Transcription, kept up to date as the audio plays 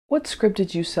What script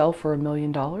did you sell for $1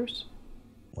 million?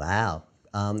 Wow.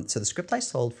 So the script I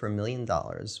sold for $1 million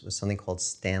was something called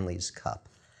Stanley's Cup.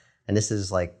 And this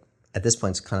is like, at this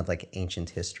point, it's kind of like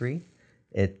ancient history.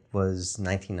 It was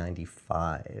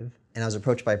 1995. And I was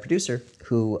approached by a producer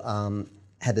who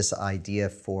had this idea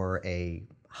for a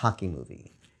hockey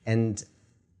movie. And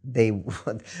they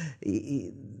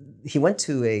he went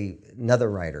to another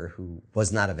writer who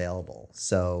was not available.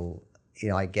 So,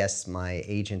 I guess my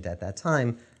agent at that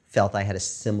time felt I had a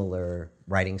similar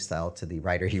writing style to the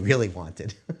writer he really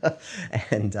wanted.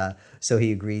 And so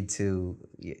he agreed to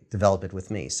develop it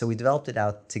with me. So we developed it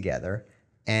out together.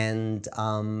 And,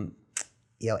 and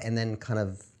then kind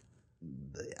of,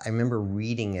 I remember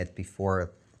reading it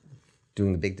before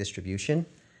doing the big distribution.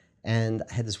 And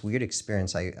I had this weird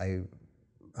experience. I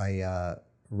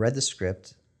read the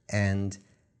script and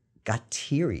got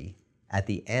teary at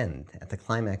the end, at the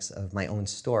climax of my own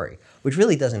story, which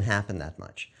really doesn't happen that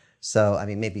much. So, I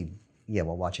mean, maybe,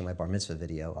 while watching my bar mitzvah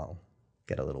video, I'll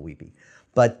get a little weepy.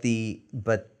 But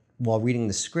while reading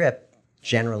the script,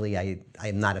 generally,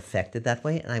 I'm not affected that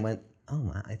way. And I went,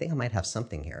 oh, I think I might have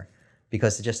something here.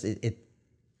 Because it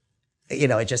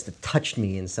just touched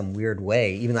me in some weird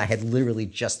way, even though I had literally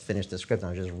just finished the script and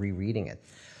I was just rereading it.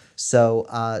 So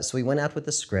we went out with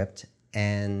the script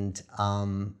and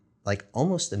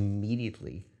almost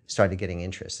immediately started getting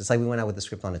interest. It's like we went out with the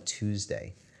script on a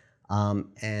Tuesday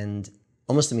and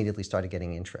almost immediately started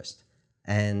getting interest.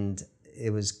 And it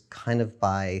was kind of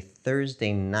by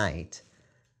Thursday night,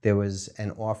 there was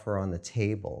an offer on the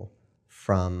table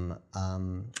from, I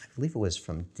believe it was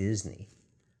from Disney,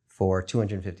 for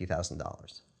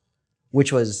 $250,000,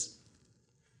 which was,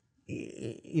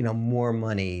 more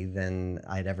money than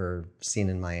I'd ever seen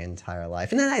in my entire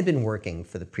life. And then I'd been working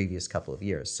for the previous couple of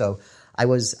years. So I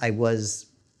was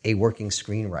a working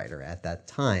screenwriter at that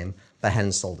time, but I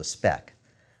hadn't sold a spec.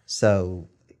 So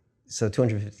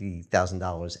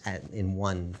 $250,000 in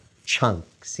one chunk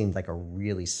seemed like a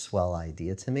really swell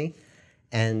idea to me.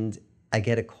 And I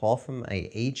get a call from my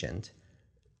agent,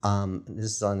 this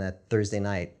is on that Thursday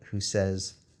night,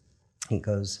 he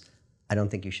goes, I don't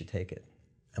think you should take it.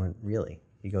 I went, really?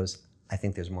 He goes, I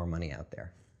think there's more money out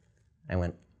there. I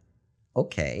went,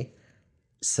 okay.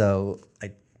 So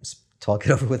I talk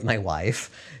it over with my wife.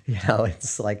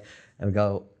 It's like, I would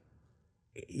go,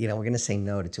 we're going to say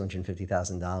no to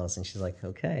 $250,000. And she's like,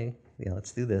 okay,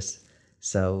 let's do this.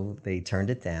 So they turned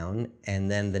it down.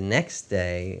 And then the next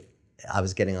day, I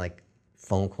was getting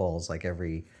phone calls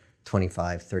every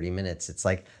 25, 30 minutes. It's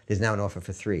like, there's now an offer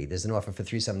for $3. There's an offer for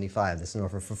 $375. There's an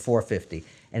offer for $450.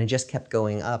 And it just kept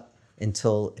going up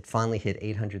until it finally hit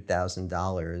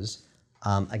 $800,000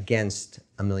 against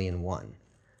 $1.1 million.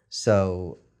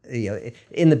 So,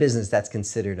 in the business, that's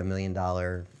considered $1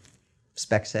 million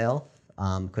spec sale.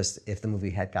 Because if the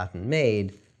movie had gotten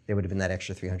made, there would have been that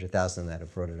extra $300,000 that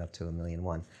have brought it up to $1.1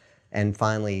 million. And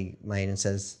finally, my agent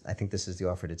says, I think this is the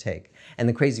offer to take. And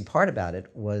the crazy part about it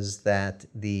was that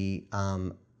the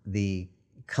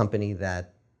company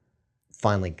that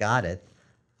finally got it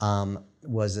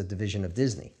was a division of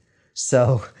Disney.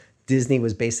 So Disney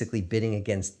was basically bidding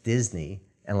against Disney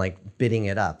and bidding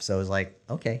it up. So it was like,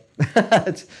 okay,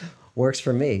 it works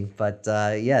for me. But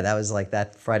that was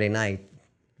that Friday night.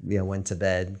 Went to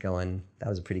bed going, that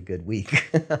was a pretty good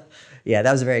week. Yeah,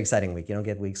 that was a very exciting week. You don't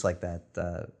get weeks like that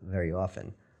very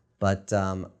often. But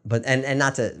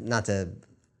not to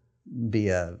be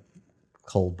a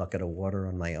cold bucket of water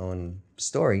on my own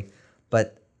story,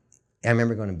 but I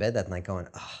remember going to bed that night going,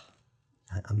 oh,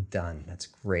 I'm done. That's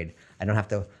great. I don't have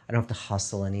to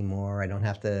hustle anymore. I don't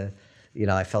have to,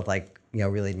 I felt like,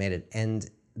 really made it. And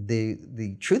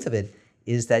the truth of it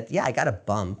is that, I got a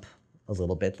bump a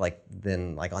little bit,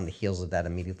 then on the heels of that,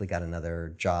 immediately got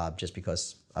another job just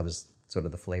because I was sort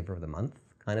of the flavor of the month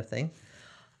kind of thing.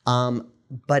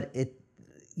 But it,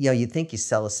 you'd think you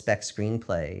sell a spec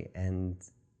screenplay and,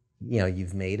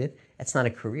 you've made it. It's not a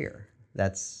career.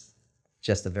 That's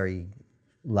just a very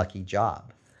lucky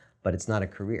job, but it's not a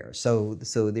career. So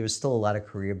there was still a lot of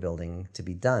career building to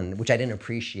be done, which I didn't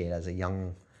appreciate as a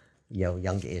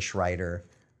youngish writer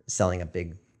selling a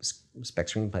big spec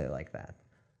screenplay like that.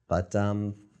 But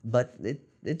it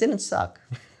didn't suck.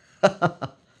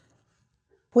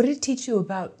 What did it teach you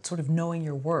about sort of knowing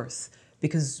your worth?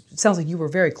 Because it sounds like you were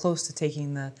very close to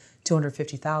taking the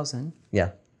 $250,000.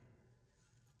 Yeah.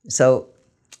 So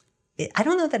I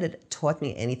don't know that it taught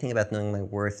me anything about knowing my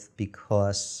worth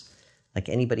because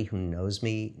anybody who knows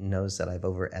me knows that I've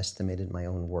overestimated my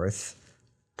own worth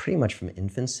pretty much from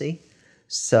infancy.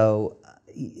 So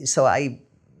I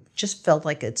just felt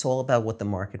like it's all about what the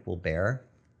market will bear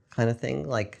kind of thing.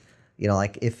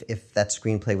 like if that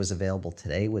screenplay was available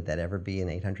today, would that ever be an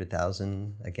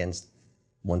 800,000 against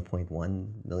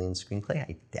 1.1 million screenplay?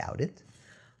 I doubt it.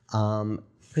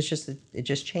 It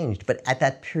just changed. But at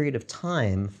that period of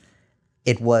time,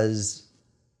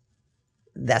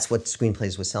 that's what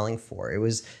screenplays was selling for. It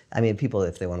was, people,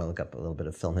 if they want to look up a little bit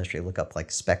of film history, look up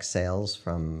like spec sales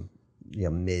from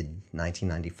mid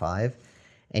 1995,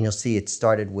 and you'll see it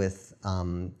started with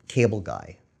Cable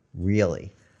Guy,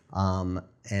 really.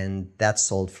 And that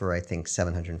sold for, I think,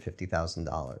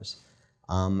 $750,000.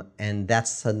 And that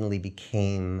suddenly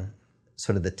became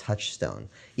sort of the touchstone,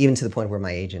 even to the point where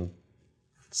my agent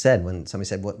said, when somebody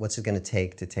said, what's it going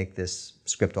to take this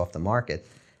script off the market?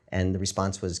 And the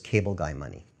response was Cable Guy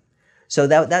money. So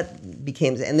that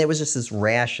became, and there was just this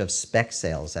rash of spec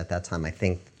sales at that time. I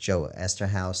think Joe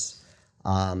Esterhaus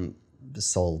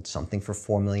sold something for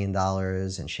 $4 million,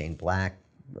 and Shane Black,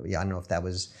 I don't know if that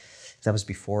was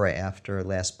before or after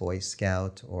Last Boy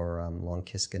Scout or Long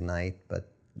Kiss Goodnight, but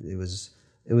it was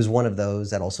one of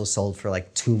those that also sold for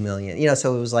like $2 million.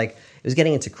 So it was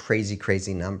getting into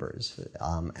crazy numbers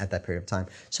at that period of time.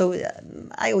 So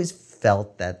I always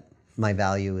felt that my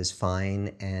value is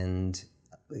fine, and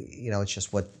it's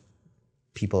just what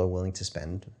people are willing to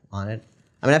spend on it.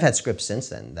 I've had scripts since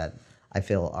then that I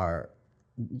feel are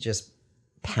just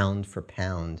pound for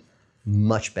pound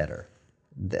much better.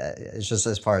 It's just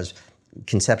as far as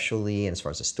conceptually and as far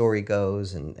as the story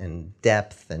goes, and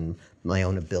depth and my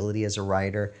own ability as a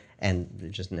writer, and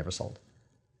it just never sold.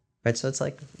 Right? So it's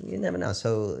like, you never know.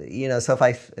 So, so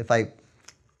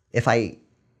if I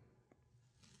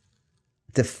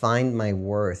defined my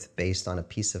worth based on a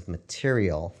piece of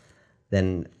material,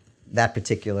 then that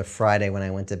particular Friday when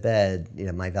I went to bed,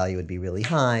 my value would be really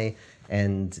high.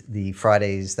 And the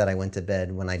Fridays that I went to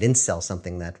bed when I didn't sell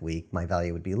something that week, my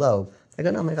value would be low. I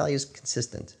go, no, my value is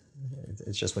consistent.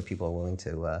 It's just what people are willing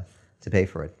to pay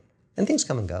for it. And things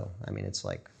come and go. It's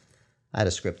like, I had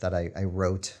a script that I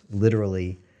wrote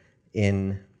literally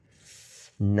in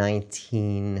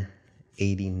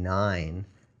 1989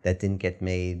 that didn't get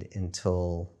made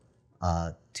until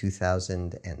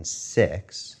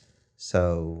 2006.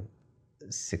 So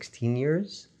 16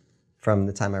 years from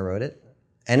the time I wrote it.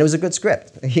 And it was a good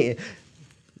script.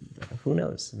 Who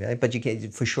knows? Right? But you can,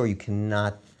 for sure, you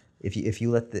cannot, if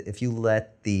you let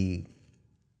the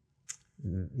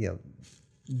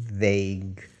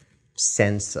vague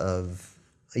sense of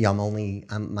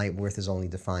my worth is only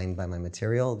defined by my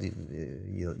material,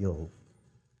 you'll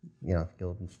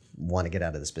want to get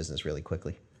out of this business really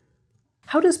quickly.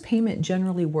 How does payment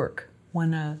generally work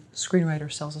when a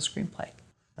screenwriter sells a screenplay?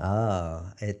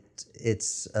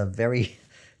 It's a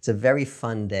very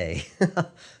fun day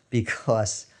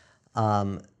because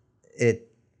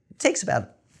it takes about a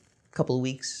couple of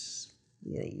weeks,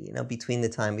 between the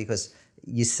time, because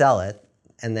you sell it,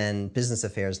 and then Business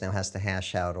Affairs now has to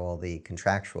hash out all the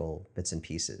contractual bits and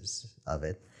pieces of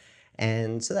it.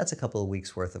 And so that's a couple of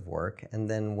weeks worth of work. And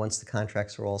then once the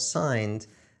contracts are all signed,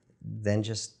 then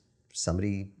just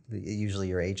somebody, usually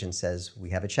your agent, says,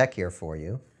 we have a check here for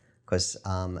you.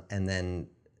 And then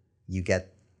you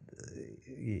get,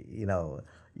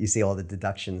 you see all the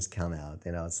deductions come out.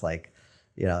 It's like,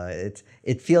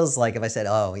 it feels like if I said,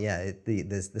 oh yeah,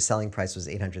 the selling price was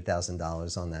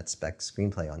 $800,000 on that spec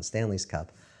screenplay on Stanley's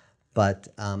Cup, but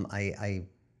I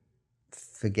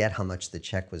forget how much the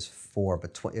check was for,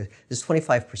 but this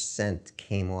 25%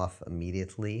 came off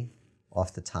immediately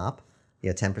off the top.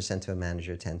 10% to a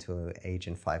manager, 10 to an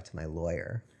agent, 5 to my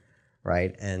lawyer,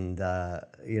 right? And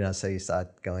so you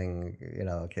start going,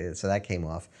 okay, so that came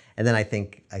off, and then I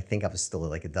think I was still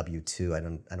like a W-2. I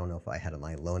don't know if I had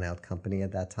my loan out company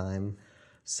at that time.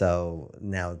 So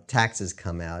now taxes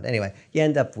come out. Anyway, you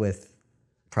end up with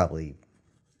probably,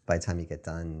 by the time you get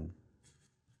done,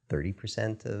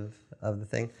 30% of the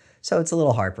thing. So it's a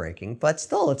little heartbreaking, but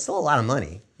still, it's still a lot of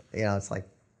money. It's like,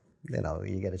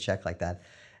 you get a check like that.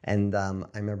 And I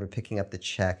remember picking up the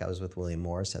check. I was with William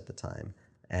Morris at the time.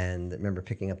 And I remember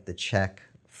picking up the check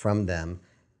from them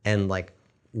and like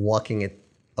walking it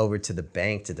over to the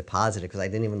bank to deposit it, because I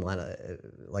didn't even want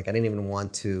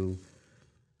to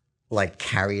like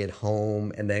carry it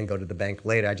home and then go to the bank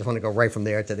later. I just want to go right from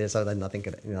there to there so that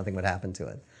nothing would happen to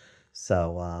it.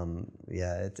 So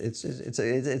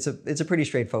it's a pretty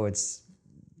straightforward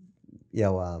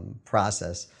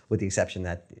process, with the exception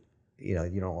that you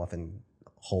don't often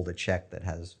hold a check that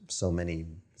has so many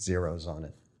zeros on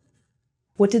it.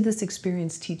 What did this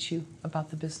experience teach you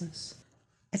about the business?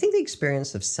 I think the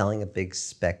experience of selling a big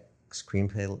spec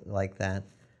screenplay like that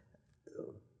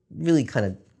really kind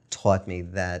of taught me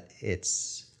that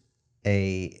it's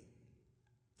everything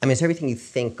you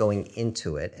think going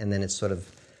into it, and then it's sort of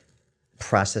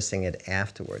processing it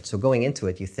afterwards. So going into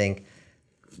it, you think,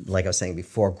 like I was saying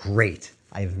before, great,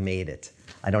 I've made it.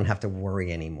 I don't have to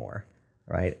worry anymore,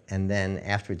 right? And then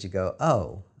afterwards you go,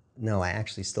 oh, no, I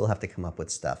actually still have to come up with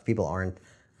stuff. People aren't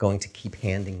going to keep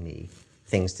handing me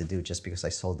things to do just because I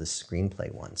sold this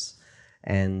screenplay once.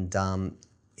 And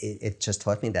it just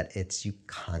taught me that you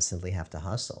constantly have to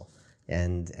hustle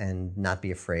and not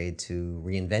be afraid to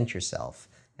reinvent yourself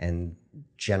and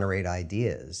generate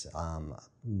ideas.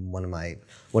 One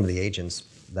of the agents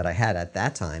that I had at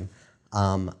that time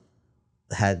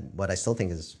had what I still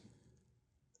think is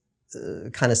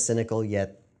kind of cynical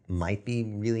yet might be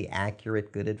really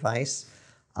accurate, good advice.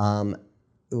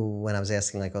 When I was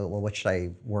asking, like, oh, well, what should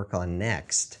I work on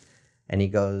next? And he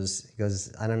goes,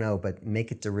 I don't know, but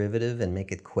make it derivative and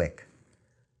make it quick.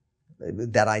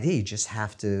 That idea, you just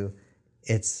have to.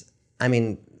 I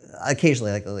mean,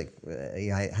 occasionally,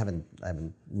 I haven't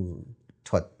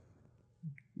taught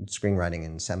screenwriting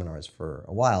in seminars for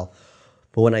a while,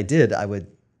 but when I did, I would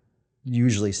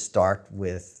usually start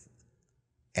with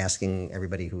asking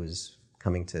everybody who was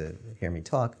coming to hear me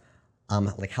talk,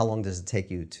 like, how long does it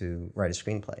take you to write a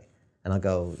screenplay? And I'll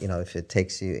go, if it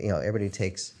takes you, everybody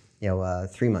takes,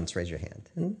 3 months, raise your hand.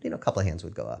 And, a couple of hands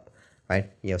would go up,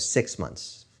 right? 6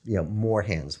 months, more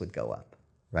hands would go up,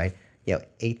 right?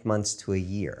 8 months to a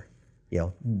year,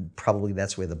 probably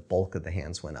that's where the bulk of the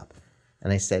hands went up.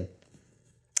 And I said,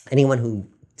 anyone who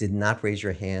did not raise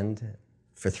your hand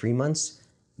for 3 months,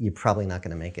 you're probably not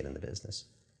going to make it in the business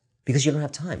because you don't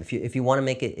have time. If you want to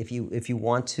make it, if you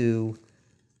want to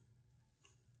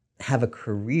have a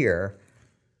career,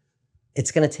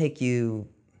 it's going to take you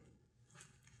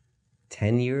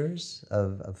 10 years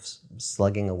of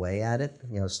slugging away at it,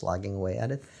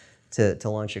 to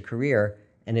launch a career.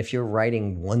 And if you're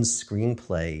writing one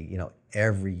screenplay,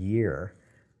 every year,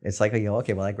 it's like,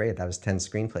 okay, well, great, that was 10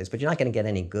 screenplays, but you're not going to get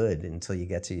any good until you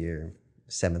get to your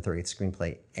 7th or 8th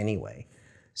screenplay anyway.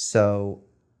 So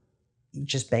you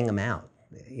just bang them out,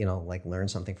 learn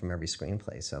something from every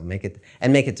screenplay. So make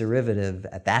it derivative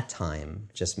at that time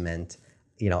just meant,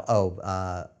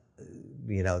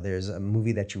 there's a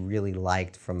movie that you really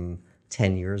liked from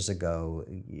 10 years ago,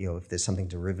 if there's something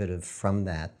derivative from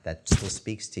that still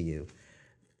speaks to you,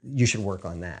 you should work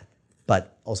on that.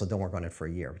 But also don't work on it for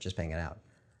a year, just bang it out.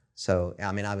 So,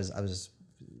 I mean, I was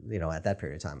at that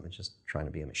period of time, I was just trying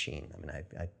to be a machine. I mean,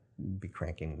 I'd be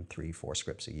cranking 3-4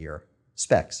 scripts a year,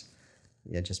 specs,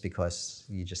 just because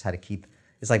you just had to keep,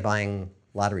 it's like buying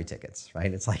lottery tickets,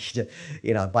 right? It's like,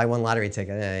 buy one lottery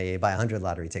ticket, you buy 100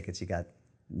 lottery tickets, you got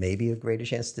maybe a greater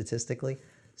chance statistically.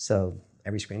 So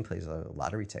every screenplay is a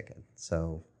lottery ticket.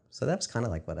 So that was kind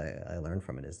of like what I learned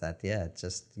from it, is that, it's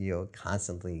just,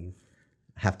 constantly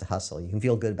have to hustle. You can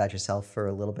feel good about yourself for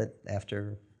a little bit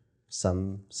after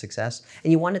some success,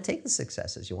 and you want to take the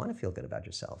successes. You want to feel good about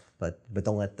yourself, but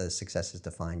don't let the successes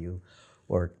define you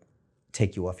or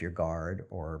take you off your guard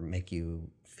or make you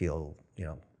feel,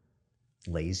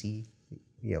 lazy,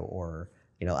 or,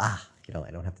 I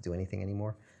don't have to do anything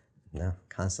anymore. No,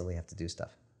 constantly have to do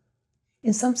stuff.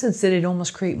 In some sense, did it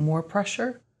almost create more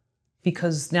pressure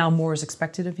because now more is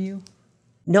expected of you?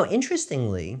 No,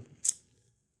 interestingly,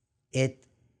 and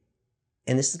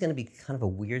this is going to be kind of a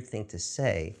weird thing to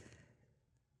say,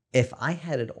 if I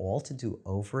had it all to do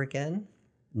over again,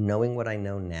 knowing what I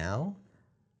know now,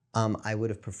 I would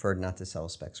have preferred not to sell a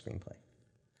spec screenplay.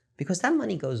 Because that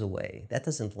money goes away. That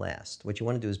doesn't last. What you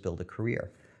want to do is build a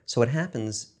career. So what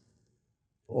happens,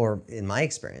 or in my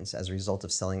experience, as a result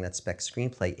of selling that spec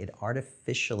screenplay, it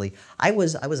artificially, I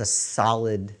was a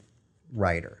solid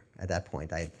writer at that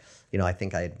point. I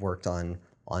think I had worked on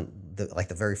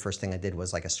the very first thing I did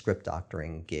was like a script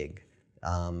doctoring gig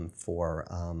for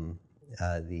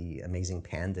the Amazing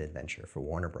Panda adventure for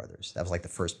Warner Brothers. That was like the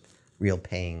first real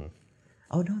paying.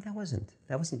 Oh no, that wasn't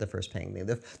the first paying thing.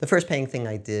 The first paying thing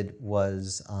I did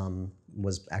was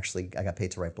actually I got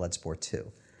paid to write Bloodsport 2,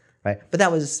 right? But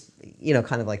that was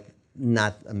kind of like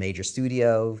not a major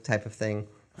studio type of thing,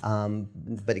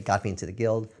 but it got me into the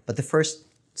Guild. But the first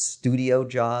studio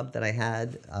job that I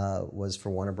had was for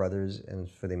Warner Brothers and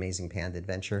for the Amazing Panda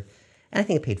adventure, and I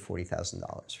think it paid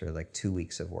 $40,000 for like 2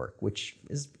 weeks of work, which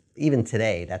is, even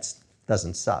today,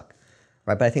 doesn't suck,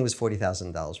 right? But I think it was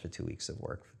 $40,000 for 2 weeks of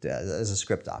work as a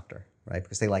script doctor, right?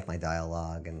 Because they liked my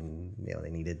dialogue and they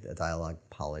needed a dialogue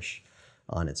polish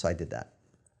on it, so I did that.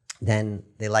 Then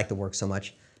they liked the work so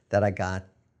much that I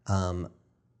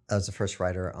was the first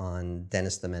writer on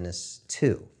Dennis the Menace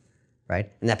 2,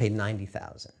 right? And that paid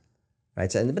 $90,000,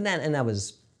 right? So, and that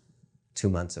was 2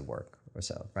 months of work or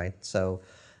so, right? So,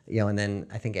 and then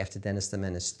I think after Dennis the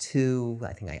Menace 2,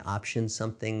 I think I optioned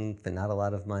something for not a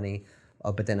lot of money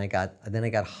but then I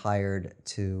got hired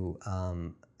to I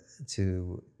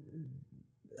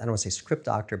don't want to say script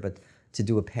doctor, but to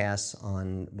do a pass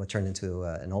on what turned into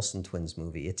an Olsen Twins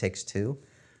movie, It Takes Two.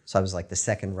 So I was like the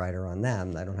second writer on that.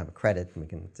 I don't have a credit, and we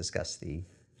can discuss the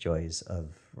joys of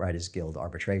Writers Guild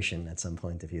arbitration at some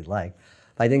point if you'd like.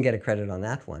 But I didn't get a credit on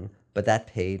that one, but that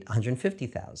paid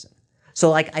 $150,000. So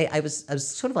like I was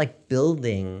sort of like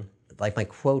building, like my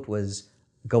quote was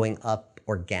going up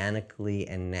organically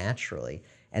and naturally.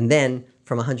 And then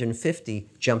from 150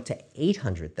 jumped to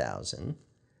 800,000.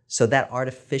 So that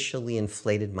artificially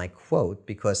inflated my quote,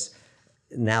 because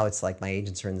now it's like my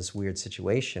agents are in this weird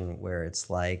situation where it's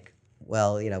like,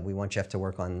 well, we want Jeff to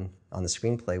work on the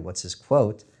screenplay. What's his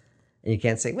quote? And you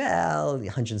can't say, well,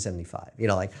 175,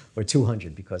 or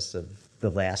 200 because of the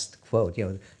last quote.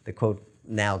 The quote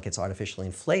now gets artificially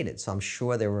inflated. So I'm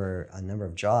sure there were a number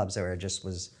of jobs where it just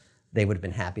was, they would have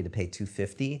been happy to pay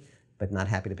 250, but not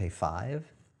happy to pay 5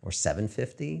 or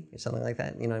 750 or something like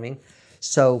that. You know what I mean?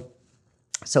 So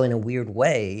in a weird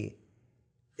way,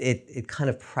 it kind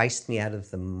of priced me out of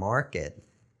the market,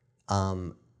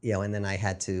 and then I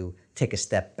had to take a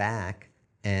step back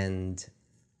and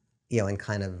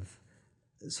kind of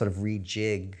sort of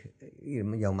rejig,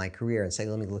 my career and say,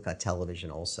 let me look at television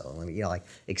also, let me,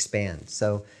 expand.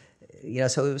 So,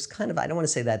 so it was kind of, I don't want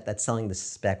to say that selling the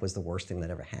spec was the worst thing that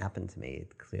ever happened to me.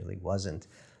 It clearly wasn't,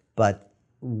 but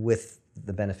with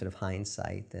the benefit of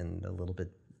hindsight and a little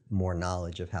bit more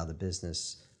knowledge of how the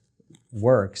business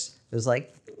works, it was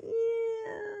like,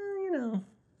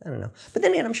 I don't know. But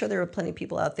then again, I'm sure there are plenty of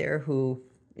people out there who,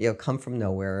 come from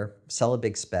nowhere, sell a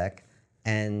big spec,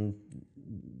 and,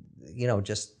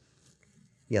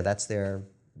 that's their,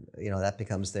 that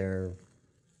becomes their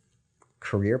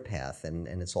career path, and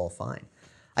it's all fine.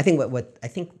 I think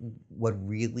what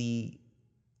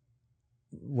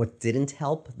didn't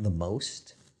help the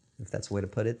most, if that's a way to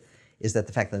put it, is that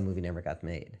the fact that the movie never got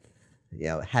made.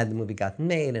 Had the movie gotten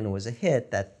made and it was a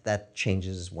hit, that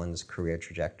changes one's career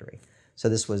trajectory. So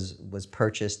this was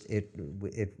purchased. It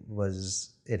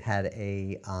had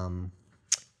a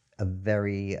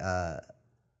very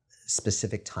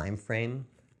specific time frame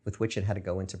with which it had to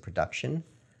go into production.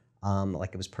 Like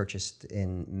it was purchased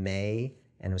in May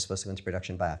and it was supposed to go into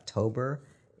production by October.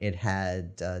 It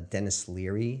had Dennis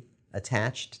Leary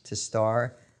attached to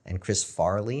star and Chris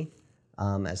Farley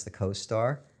as the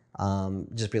co-star.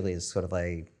 Just really is sort of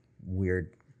a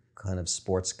weird kind of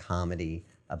sports comedy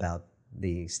about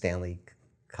the Stanley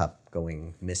Cup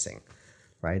going missing,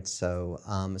 right? So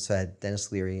I had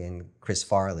Dennis Leary and Chris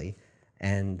Farley,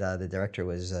 and the director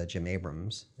was Jim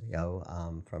Abrams,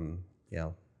 from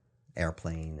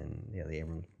Airplane and the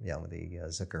Abrams, the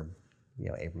Zucker,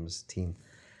 Abrams team.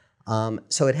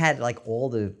 So it had like all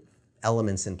the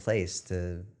elements in place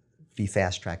to be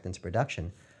fast-tracked into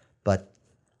production, but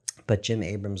Jim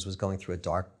Abrams was going through a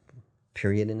dark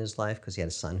period in his life because he had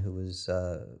a son who was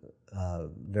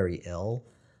very ill.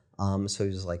 So he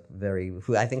was like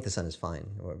who I think the son is fine,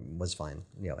 or was fine,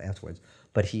 afterwards.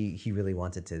 But he really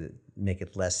wanted to make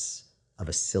it less of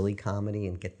a silly comedy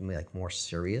and get like more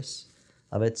serious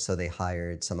of it. So they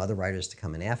hired some other writers to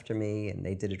come in after me, and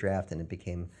they did a draft, and it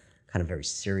became kind of very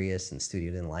serious, and the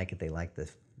studio didn't like it. They liked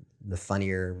the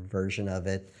funnier version of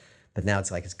it. But now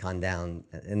it's like it's gone down,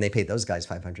 and they paid those guys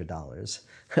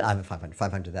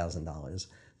 $500,000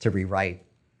 to rewrite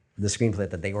the screenplay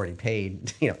that they already paid,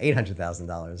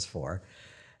 $800,000 for,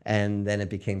 and then it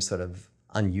became sort of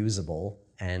unusable.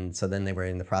 And so then they were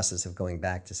in the process of going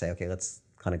back to say, okay, let's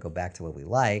kind of go back to what we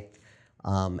liked.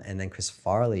 And then Chris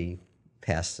Farley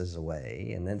passes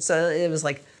away, and then so it was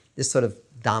like this sort of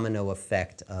domino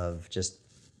effect of just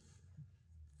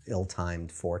ill-timed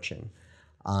fortune.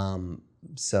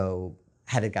 So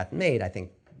had it gotten made, I think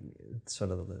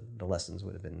sort of the lessons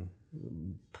would have been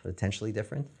potentially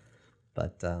different.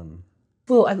 But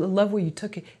well, I love where you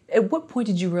took it. At what point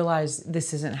did you realize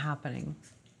this isn't happening?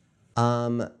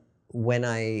 When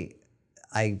I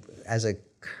as a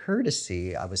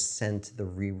courtesy, I was sent the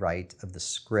rewrite of the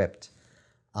script,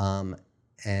 and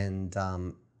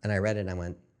I read it and I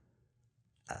went,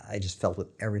 I just felt with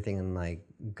everything in my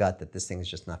gut that this thing is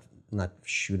just not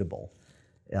shootable.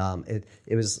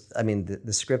 It was, I mean,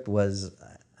 the script was,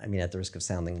 I mean, at the risk of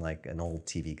sounding like an old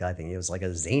TV guy thing, it was like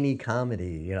a zany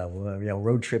comedy,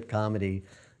 road trip comedy,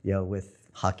 with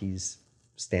hockey's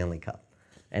Stanley Cup.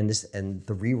 And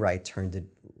the rewrite turned it,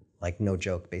 like no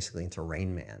joke, basically into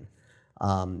Rain Man.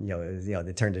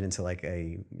 They turned it into like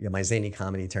my zany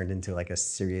comedy turned into like a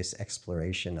serious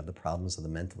exploration of the problems of the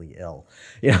mentally ill.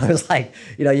 It was like,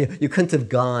 you couldn't have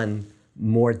gone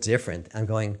more different. I'm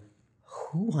going,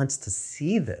 who wants to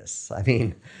see this? I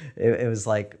mean, it was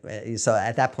like, so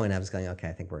at that point I was going, okay,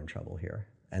 I think we're in trouble here.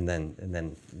 And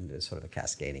then there's sort of a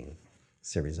cascading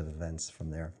series of events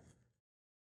from there.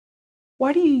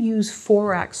 Why do you use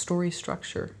 4-act story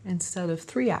structure instead of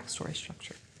 3-act story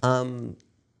structure?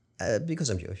 Because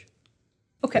I'm Jewish.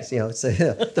 Okay. It's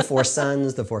the 4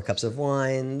 sons, the 4 cups of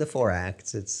wine, the 4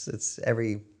 acts. It's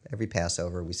every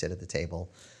Passover we sit at the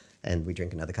table and we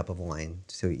drink another cup of wine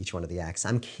to each one of the acts.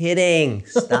 I'm kidding.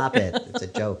 Stop it. It's a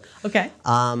joke. Okay.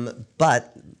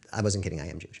 But I wasn't kidding. I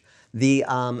am Jewish.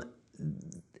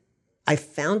 I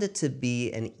found it to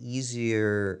be an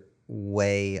easier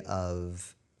way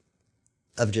of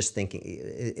just thinking.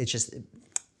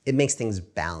 It makes things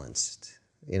balanced.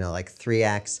 Like 3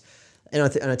 acts. On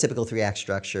a typical 3-act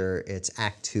structure, it's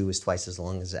Act 2 is twice as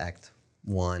long as Act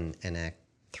 1 and Act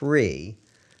 3.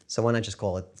 So why not just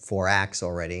call it 4 acts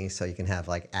already? So you can have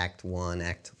like Act 1,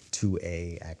 Act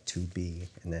 2A, Act 2B,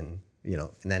 and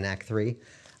then Act 3.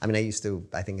 I mean,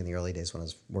 I think in the early days when I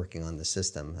was working on the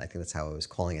system, I think that's how I was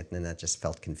calling it, and then that just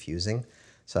felt confusing.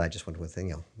 So I just went with,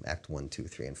 Act 1, 2,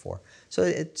 3, and 4. So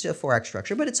it's a 4-act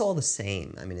structure, but it's all the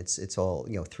same. I mean, it's all,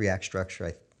 3-act structure.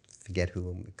 I forget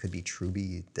who, it could be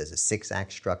Truby does a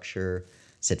 6-act structure.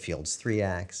 Sitfield's 3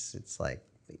 acts. It's like,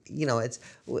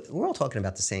 we're all talking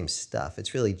about the same stuff.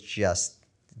 It's really just,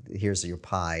 here's your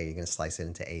pie. You're going to slice it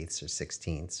into 8ths or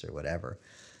 16ths or whatever.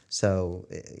 So,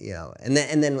 and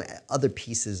then other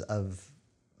pieces of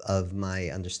my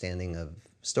understanding of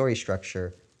story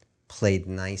structure played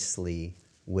nicely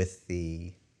with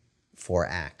the 4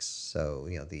 acts. So,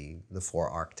 the 4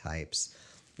 archetypes,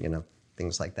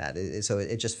 things like that. So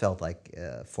it just felt like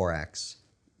 4 acts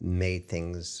made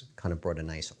things, kind of brought a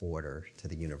nice order to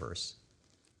the universe.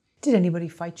 Did anybody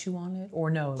fight you on it,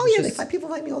 or no? Oh yeah, people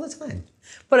fight me all the time.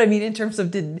 But I mean, in terms of,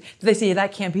 did they say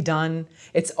that can't be done?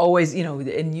 It's always,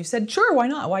 and you said, sure, why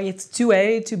not? Why it's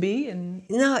 2A, 2B, and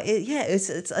no,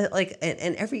 it's like,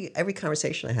 and every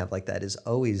conversation I have like that is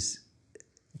always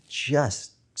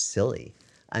just silly.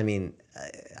 I mean,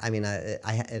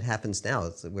 it happens now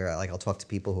where like I'll talk to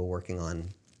people who are working on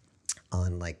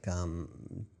like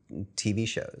TV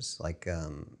shows, like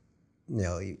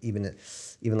even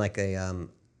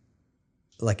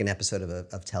like an episode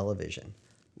of television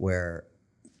where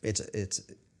it's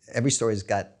every story's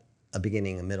got a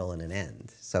beginning, a middle, and an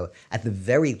end. So at the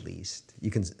very least, you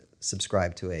can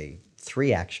subscribe to a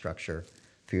 3-act structure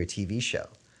for your TV show.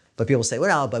 But people say,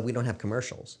 well, but we don't have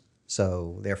commercials,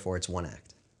 so therefore it's 1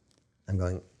 act. I'm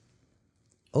going,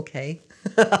 okay.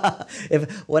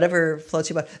 If whatever floats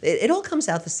your boat, it all comes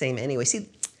out the same anyway. See,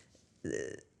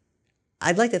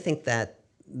 I'd like to think that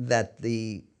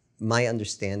my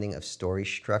understanding of story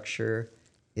structure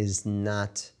is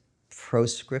not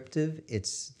proscriptive,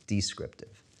 it's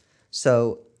descriptive.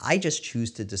 So I just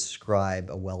choose to describe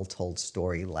a well-told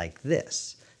story like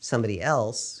this. Somebody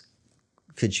else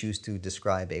could choose to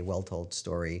describe a well-told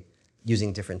story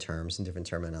using different terms and different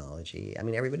terminology. I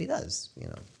mean, everybody does.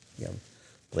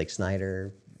 Blake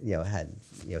Snyder, had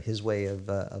his way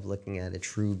of looking at it.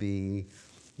 Truby,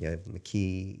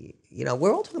 McKee.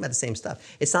 We're all talking about the same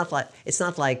stuff. It's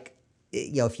not like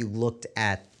if you looked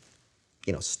at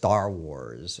Star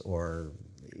Wars or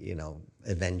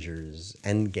Avengers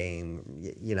Endgame.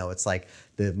 It's like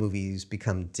the movies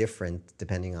become different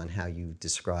depending on how you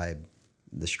describe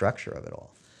the structure of it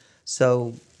all.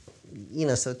 So.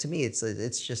 So to me, it's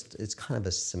kind of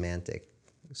a semantic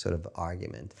sort of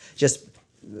argument. Just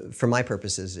for my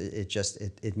purposes,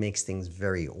 it makes things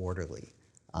very orderly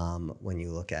when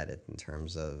you look at it in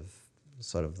terms of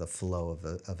sort of the flow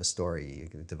of a story. You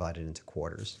can divide it into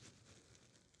quarters.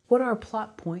 What are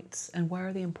plot points and why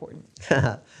are they important?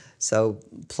 So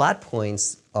plot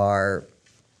points are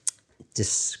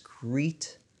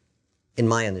discrete, in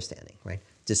my understanding, right?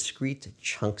 Discrete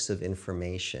chunks of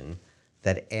information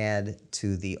that add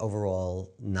to the overall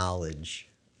knowledge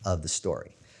of the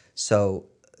story. So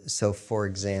for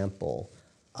example,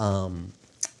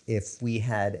 if we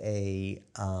had a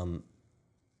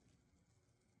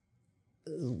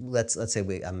let's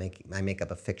say I make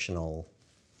up a fictional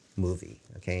movie,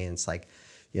 okay, and it's like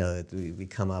we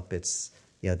come up, it's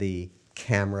the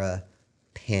camera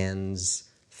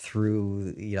pans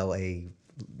through a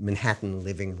Manhattan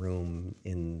living room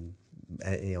in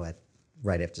at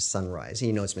right after sunrise.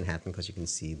 It's Manhattan because you can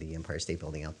see the Empire State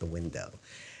Building out the window.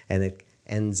 And it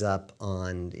ends up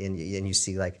and you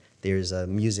see like there's a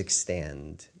music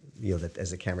stand, that as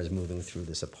the camera's moving through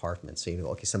this apartment. So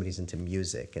okay, somebody's into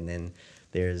music. And then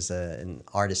there's an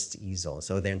artist's easel.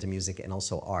 So they're into music and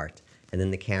also art. And then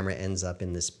the camera ends up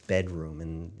in this bedroom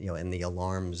and the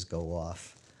alarms go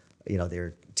off there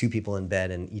are two people in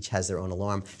bed and each has their own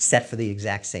alarm set for the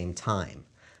exact same time,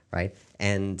 right?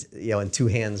 And and two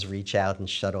hands reach out and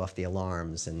shut off the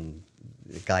alarms, and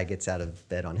the guy gets out of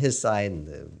bed on his side and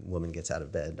the woman gets out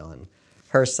of bed on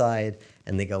her side,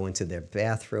 and they go into their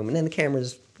bathroom, and then the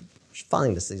camera's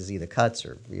following this is either cuts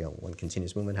or one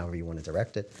continuous movement, however you want to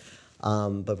direct it.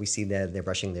 But we see that they're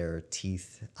brushing their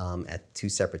teeth at two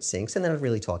separate sinks, and they're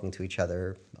really talking to each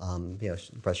other,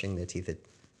 brushing their teeth at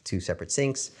two separate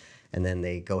sinks. And then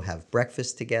they go have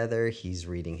breakfast together. He's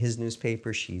reading his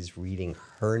newspaper. She's reading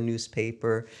her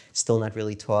newspaper. Still not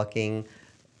really talking.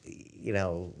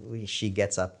 She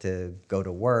gets up to go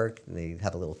to work. And they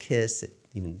have a little kiss. It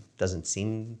even doesn't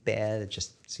seem bad. It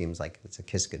just seems like it's a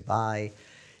kiss goodbye.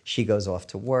 She goes off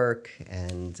to work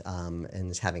and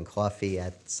is having coffee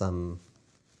at some,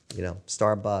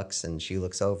 Starbucks. And she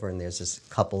looks over and there's this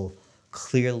couple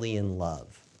clearly in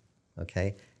love,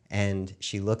 okay? And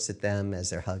she looks at them as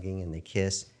they're hugging and they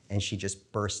kiss, and she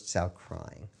just bursts out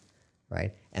crying,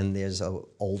 right? And there's an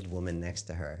old woman next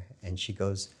to her, and she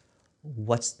goes,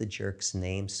 "What's the jerk's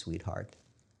name, sweetheart?"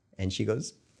 And she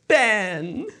goes,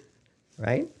 "Ben,"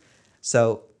 right?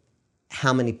 So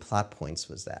how many plot points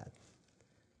was that?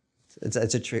 It's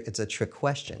a trick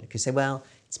question. You could say, well,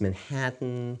 it's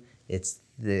Manhattan, it's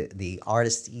the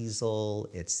artist easel,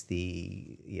 it's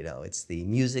the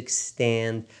music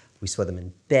stand. We saw them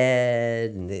in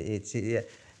bed, and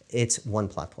it's one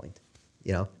plot point.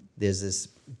 There's this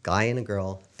guy and a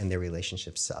girl, and their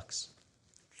relationship sucks.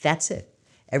 That's it.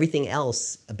 Everything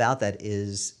else about that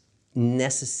is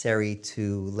necessary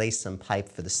to lay some pipe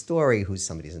for the story.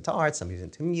 Somebody's into art, somebody's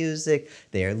into music.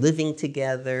 They are living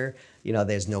together.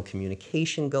 There's no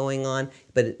communication going on,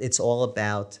 but it's all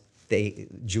about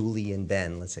Julie and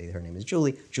Ben. Let's say her name is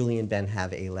Julie. Julie and Ben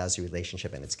have a lousy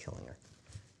relationship, and it's killing her.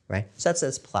 Right? So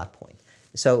that's plot point.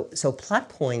 So plot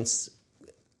points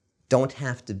don't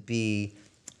have to be,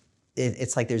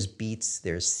 it's like there's beats,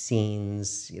 there's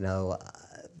scenes,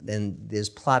 then there's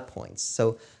plot points.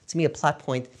 So to me, a plot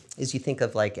point is you think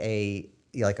of like a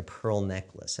pearl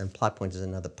necklace, and plot point is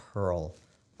another pearl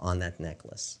on that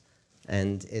necklace.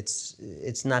 And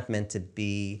it's not meant to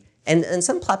be, and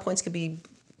some plot points could be,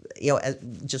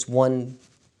 just one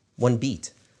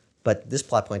beat. But this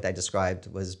plot point I described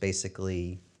was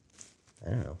basically,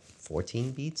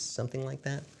 14 beats, something like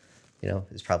that.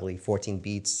 It's probably 14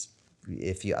 beats.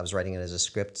 I was writing it as a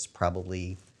script, it's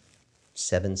probably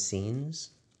 7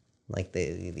 scenes, like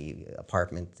the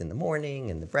apartment in the morning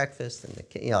and the breakfast and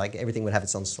like everything would have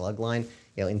its own slug line.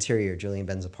 Interior Julie and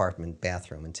Ben's apartment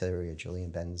bathroom, interior Julie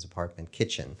and Ben's apartment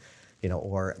kitchen,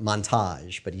 or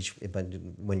montage. But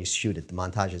when you shoot it, the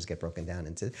montages get broken down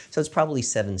into. So it's probably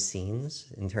 7 scenes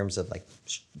in terms of like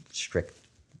strict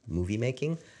movie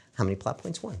making. How many plot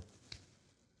points? 1,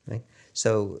 right?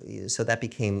 So that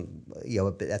became,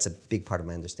 that's a big part of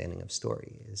my understanding of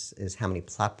story is how many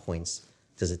plot points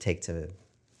does it take to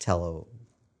tell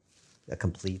a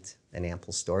complete and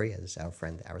ample story, as our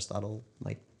friend Aristotle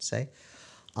might say.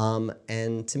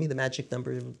 And to me, the magic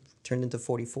number turned into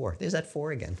 44. There's that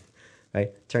 4 again,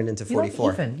 right? Turned into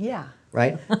 44. Even, yeah.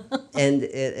 Right? and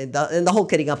the whole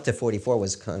getting up to 44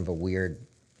 was kind of a weird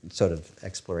sort of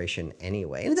exploration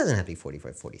anyway. And it doesn't have to be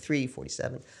 44, 43,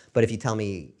 47. But if you tell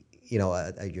me,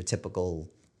 your typical,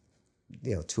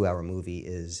 2-hour movie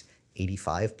is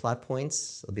 85 plot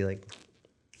points, I'll be like,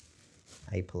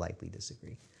 I politely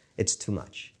disagree. It's too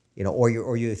much, or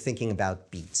you're thinking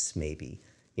about beats maybe,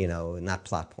 not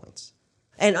plot points.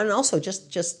 And also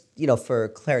just for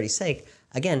clarity's sake,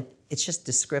 again, it's just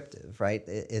descriptive, right?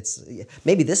 It's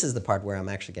maybe this is the part where I'm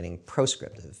actually getting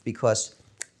proscriptive, because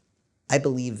I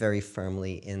believe very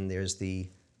firmly in there's the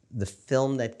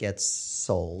film that gets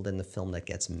sold and the film that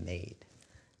gets made.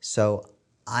 So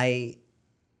I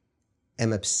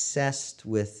am obsessed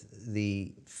with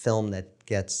the film that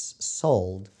gets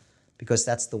sold because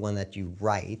that's the one that you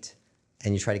write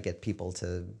and you try to get people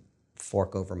to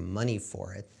fork over money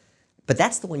for it. But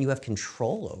that's the one you have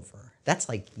control over. That's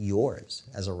like yours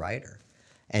as a writer.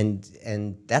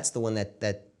 And that's the one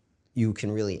that you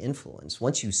can really influence.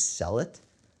 Once you sell it,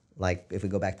 like if we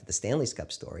go back to the Stanley's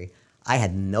Cup story, I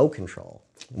had no control.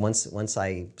 Once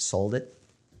I sold it,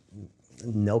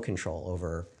 no control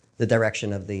over the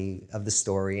direction of the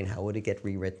story and how would it get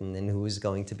rewritten and who is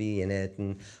going to be in it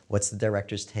and what's the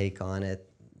director's take on it.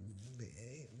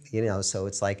 So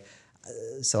it's like,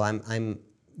 so I'm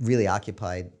really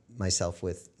occupied myself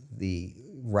with the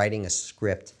writing a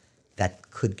script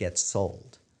that could get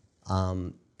sold.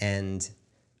 And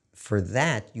for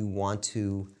that, you want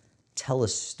to tell a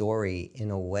story in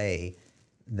a way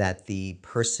that the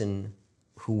person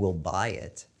who will buy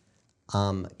it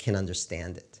can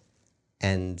understand it.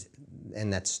 and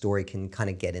that story can kind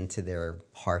of get into their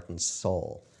heart and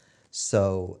soul.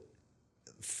 So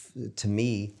to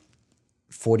me,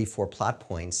 44 plot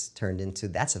points turned into,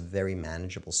 that's a very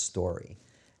manageable story,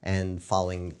 and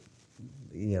following,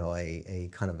 a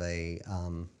kind of a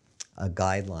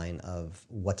guideline of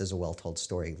what does a well-told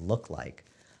story look like,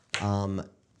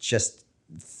 just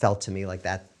felt to me like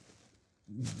that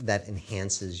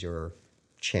enhances your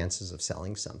chances of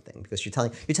selling something, because you're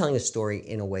telling a story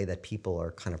in a way that people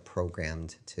are kind of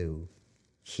programmed to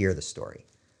hear the story.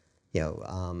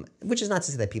 Which is not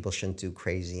to say that people shouldn't do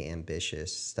crazy,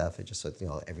 ambitious stuff. It just,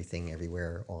 everything,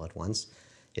 everywhere, all at once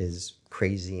is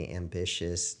crazy,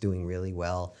 ambitious, doing really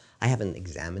well. I haven't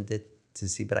examined it to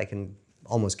see, but I can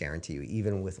almost guarantee you,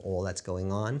 even with all that's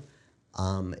going on,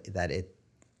 that it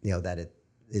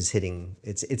is hitting,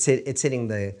 it's hitting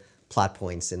the plot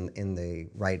points in the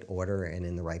right order and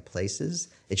in the right places.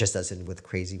 It just does it with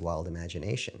crazy, wild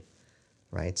imagination.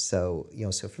 Right, so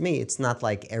so for me, it's not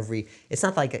like every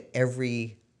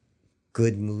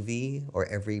good movie or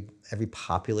every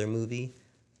popular movie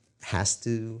has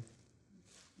to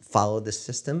follow this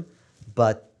system,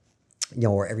 but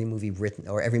or every movie written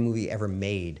or every movie ever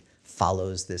made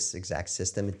follows this exact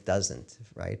system. It doesn't,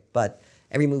 right? But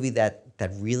every movie that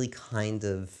really kind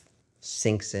of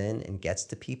sinks in and gets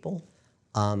to people,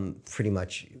 pretty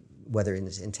much, whether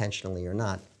it's intentionally or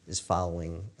not, is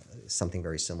following something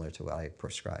very similar to what I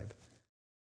prescribe.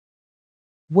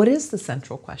 What is the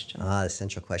central question? The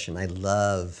central question. I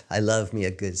love me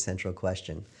a good central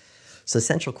question. So the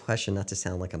central question, not to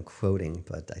sound like I'm quoting,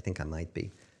 but I think I might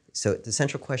be. So the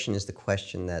central question is the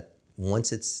question that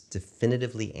once it's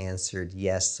definitively answered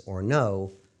yes or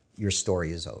no, your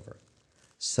story is over.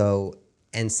 So,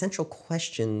 and central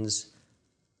questions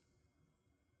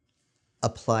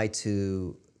apply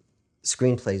to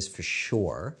screenplays for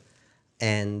sure,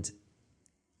 and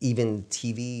even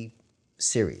TV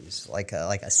series, like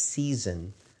a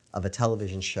season of a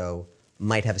television show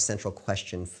might have a central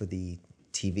question for the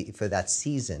TV for that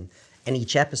season, and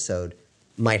each episode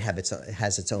might have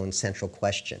has its own central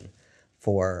question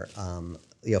for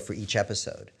for each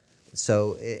episode.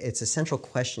 So it's a central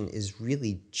question is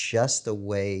really just a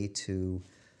way to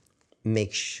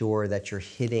make sure that you're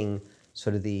hitting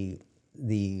sort of the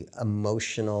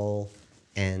emotional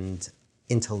and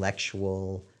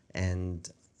intellectual and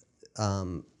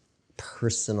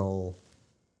personal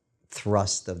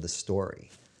thrust of the story.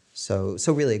 So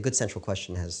really, a good central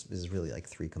question is really like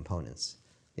three components.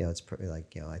 It's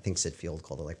like I think Sid Field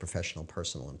called it like professional,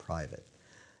 personal, and private.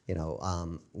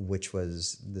 Which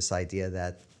was this idea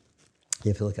that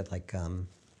if you look at like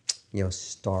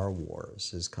Star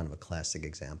Wars is kind of a classic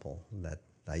example that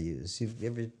I use. You've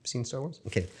ever seen Star Wars?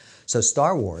 Okay, so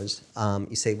Star Wars.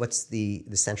 You say, what's the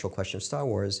central question of Star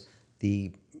Wars?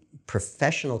 The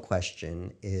professional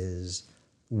question is,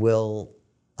 will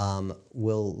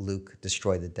Luke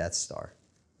destroy the Death Star,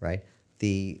 right?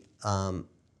 The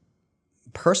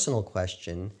personal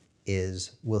question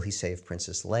is, will he save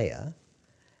Princess Leia?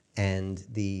 And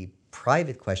the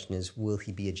private question is, will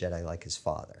he be a Jedi like his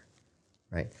father,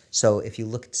 right? So if you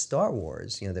look at Star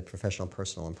Wars, the professional,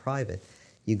 personal, and private,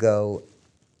 you go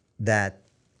that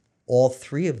all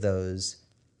three of those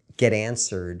get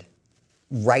answered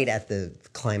right at the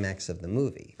climax of the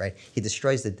movie, right? He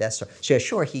destroys the Death Star. So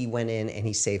sure, he went in and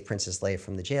he saved Princess Leia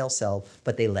from the jail cell,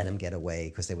 but they let him get away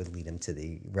because they would lead him to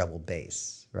the rebel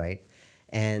base, right?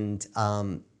 And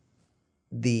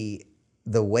the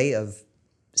way of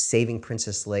saving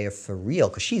Princess Leia for real,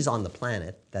 because she's on the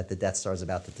planet that the Death Star is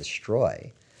about to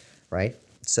destroy, right?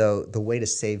 So the way to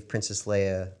save Princess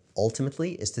Leia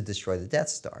ultimately is to destroy the Death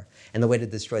Star. And the way to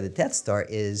destroy the Death Star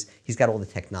is he's got all the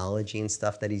technology and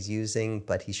stuff that he's using,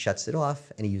 but he shuts it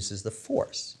off and he uses the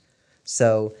Force.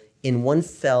 So in one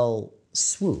fell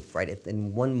swoop, right,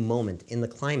 in one moment in the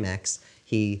climax,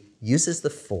 he uses the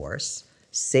Force,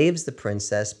 saves the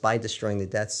princess by destroying the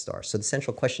Death Star. So the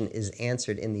central question is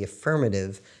answered in the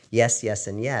affirmative, yes, yes,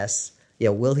 and yes.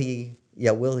 Will he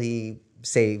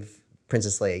save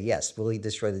Princess Leia? Yes. Will he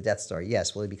destroy the Death Star?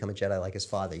 Yes. Will he become a Jedi like his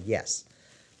father? Yes.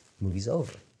 Movie's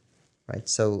over, right?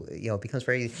 So, it becomes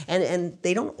very, and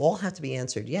they don't all have to be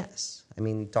answered yes. I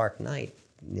mean, Dark Knight,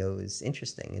 is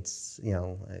interesting. It's,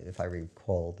 if I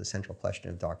recall the central question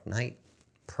of Dark Knight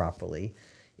properly,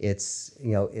 it's,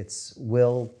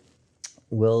 will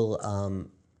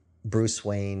Bruce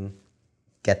Wayne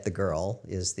get the girl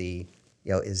is the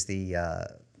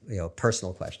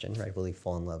personal question, right? Will he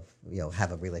fall in love,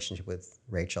 have a relationship with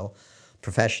Rachel?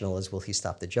 Professional is, will he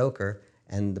stop the Joker?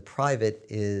 And the private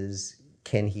is,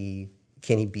 can he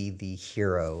be the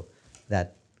hero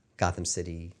that Gotham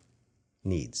City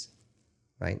needs,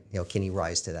 right? Can he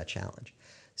rise to that challenge?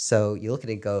 So you look at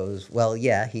it and goes, well,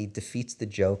 yeah, he defeats the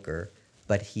Joker,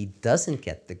 but he doesn't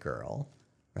get the girl,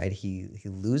 right? He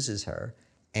loses her,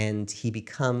 and he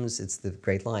becomes, it's the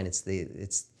great line, he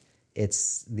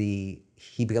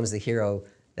becomes the hero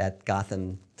that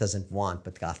Gotham doesn't want,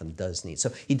 but Gotham does need.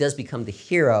 So he does become the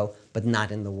hero, but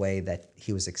not in the way that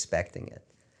he was expecting it.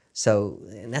 So,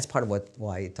 and that's part of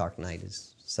why Dark Knight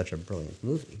is such a brilliant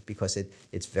movie, because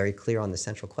it's very clear on the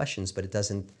central questions, but it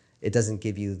doesn't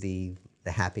give you the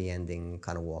happy ending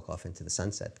kind of walk off into the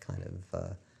sunset kind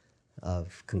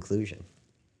of conclusion.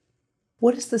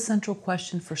 What is the central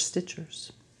question for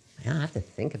Stitchers? Yeah, I have to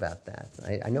think about that.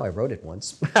 I know I wrote it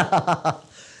once.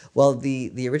 Well,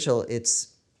 the original, it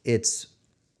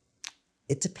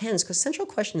depends, because central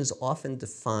question is often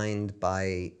defined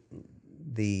by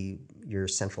your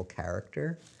central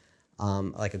character.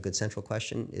 Like a good central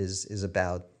question is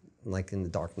about, like in the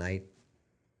Dark Knight,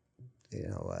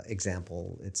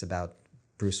 example, it's about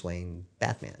Bruce Wayne,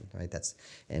 Batman, right?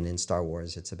 And in Star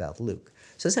Wars, it's about Luke.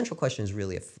 So the central question is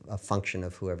really a function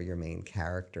of whoever your main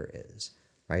character is,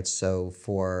 right? So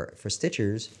for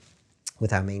Stitchers,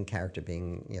 with our main character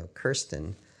being,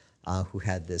 Kirsten, who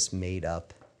had this made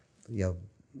up,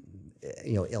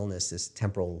 illness, this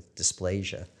temporal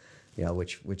dysplasia,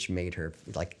 which made her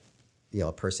like,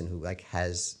 a person who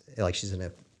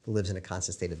lives in a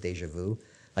constant state of deja vu.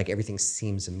 Like everything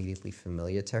seems immediately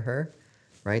familiar to her,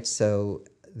 right? So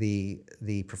the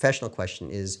professional question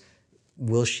is,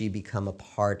 will she become a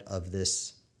part of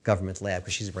this government lab?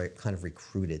 Because she's kind of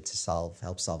recruited to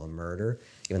help solve a murder,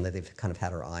 even though they've kind of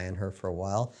had her eye on her for a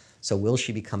while. So will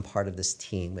she become part of this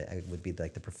team? It would be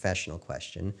like the professional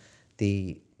question.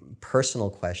 The personal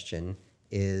question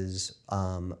is,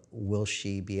 will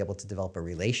she be able to develop a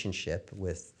relationship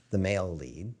with the male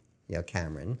lead,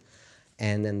 Cameron?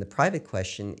 And then the private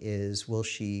question is, will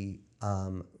she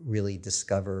really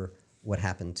discover what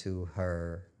happened to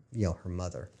her, her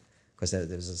mother? Because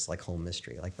there's this like whole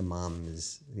mystery. Like the mom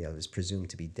is presumed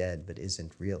to be dead, but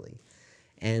isn't really.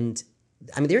 And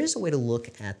I mean, there is a way to look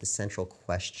at the central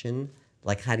question.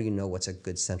 Like, how do you know what's a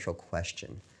good central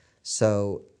question?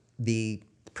 So the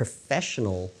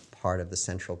professional part of the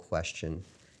central question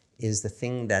is the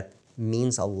thing that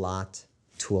means a lot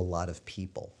to a lot of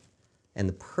people. And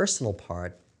the personal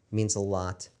part means a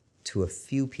lot to a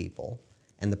few people.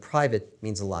 And the private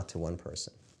means a lot to one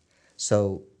person.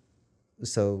 So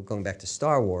going back to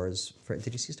Star Wars,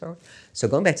 did you see Star Wars? So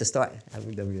going back to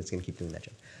I'm just going to keep doing that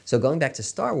joke. So going back to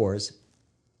Star Wars,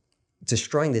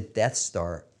 destroying the Death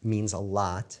Star means a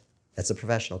lot. That's a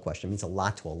professional question. It means a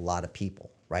lot to a lot of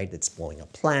people, right? It's blowing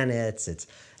up planets. It's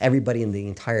everybody in the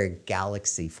entire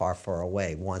galaxy far, far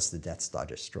away wants the Death Star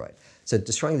destroyed. So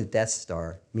destroying the Death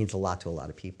Star means a lot to a lot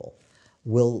of people.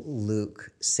 Will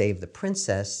Luke save the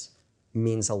princess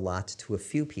means a lot to a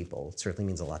few people. It certainly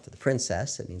means a lot to the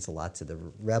princess. It means a lot to the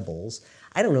rebels.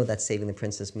 I don't know that saving the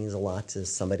princess means a lot to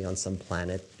somebody on some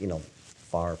planet,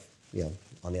 far,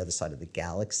 on the other side of the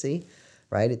galaxy,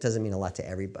 right? It doesn't mean a lot to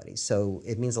everybody. So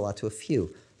it means a lot to a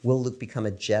few. Will Luke become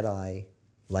a Jedi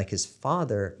like his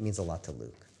father means a lot to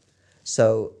Luke.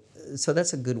 So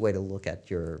that's a good way to look at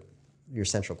your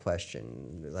central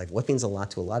question. Like, what means a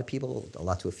lot to a lot of people, a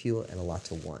lot to a few, and a lot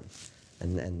to one.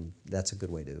 And that's a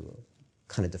good way to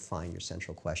kind of define your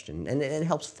central question. And it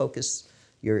helps focus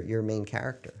your main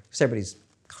character. Because everybody's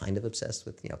kind of obsessed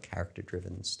with,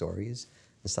 character-driven stories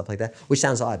and stuff like that, which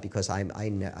sounds odd because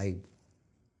I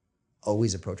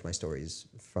always approach my stories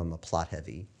from a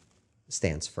plot-heavy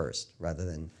stance first, rather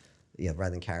than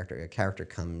character. A character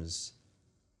comes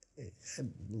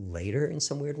later in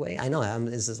some weird way. I know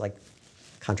this is like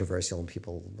controversial, and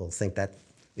people will think that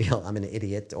I'm an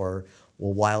idiot or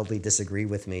will wildly disagree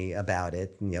with me about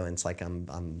it. And it's like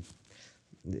I'm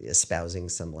espousing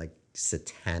some like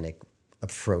satanic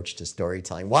approach to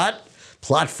storytelling. What?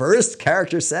 Plot first,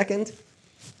 character second?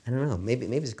 I don't know. Maybe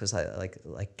it's because I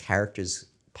like characters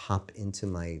pop into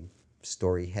my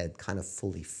story head kind of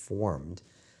fully formed,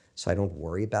 so I don't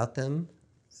worry about them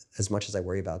as much as I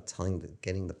worry about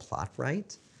getting the plot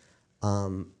right.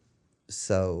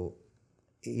 So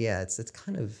yeah,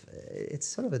 it's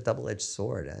sort of a double-edged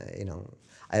sword.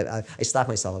 I stopped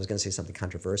myself. I was going to say something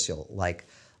controversial, like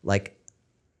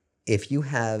if you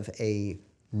have a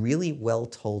really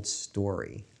well-told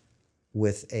story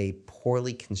with a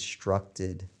poorly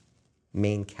constructed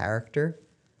main character,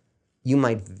 you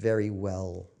might very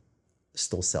well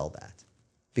still sell that.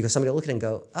 Because somebody will look at it and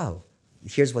go, oh,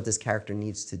 here's what this character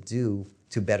needs to do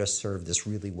to better serve this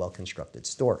really well-constructed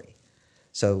story.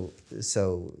 So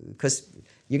because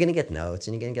you're going to get notes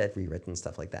and you're going to get rewritten and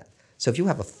stuff like that. So if you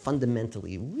have a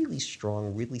fundamentally really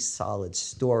strong, really solid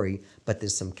story, but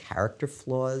there's some character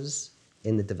flaws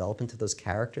in the development of those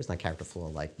characters, not character flaw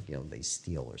like, they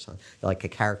steal or something, like a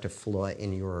character flaw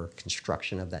in your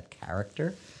construction of that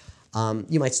character,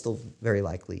 you might still very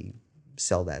likely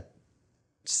sell that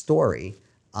story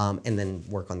and then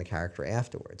work on the character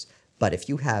afterwards. But if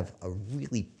you have a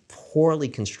really poorly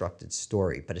constructed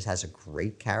story, but it has a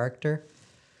great character,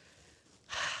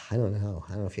 I don't know.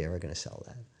 I don't know if you're ever going to sell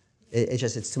that.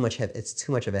 It's too much. It's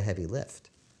too much of a heavy lift.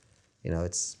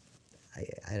 It's.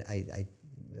 I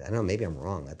don't know. Maybe I'm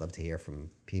wrong. I'd love to hear from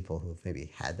people who've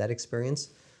maybe had that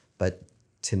experience. But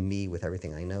to me, with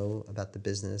everything I know about the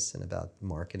business and about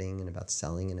marketing and about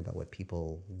selling and about what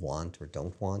people want or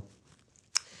don't want,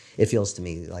 it feels to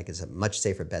me like it's a much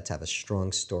safer bet to have a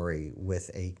strong story with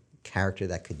a character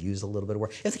that could use a little bit of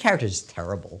work. If the character is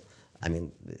terrible, I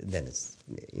mean, then it's,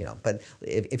 but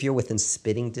if you're within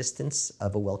spitting distance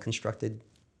of a well-constructed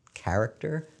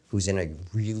character who's in a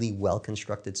really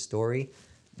well-constructed story,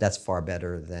 that's far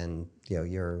better than,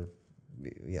 you're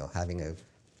having a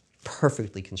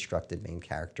perfectly constructed main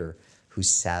character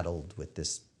who's saddled with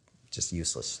this just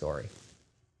useless story.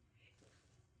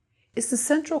 Is the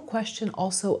central question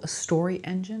also a story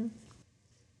engine?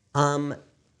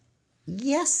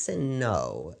 Yes and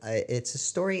no. It's a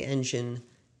story engine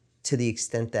to the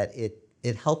extent that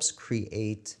it helps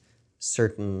create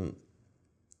certain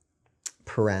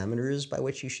parameters by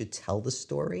which you should tell the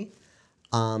story,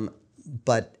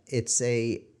 but it's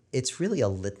really a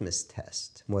litmus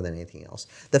test more than anything else.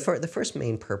 The first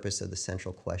main purpose of the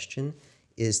central question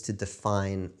is to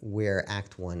define where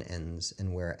Act 1 ends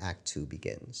and where Act 2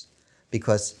 begins,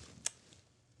 because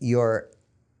your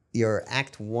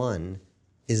Act 1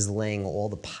 is laying all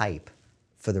the pipe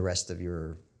for the rest of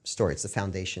your story. It's the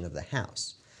foundation of the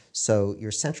house. So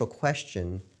your central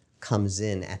question comes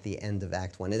in at the end of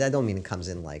Act 1. And I don't mean it comes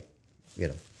in like,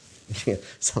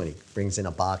 somebody brings in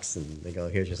a box and they go,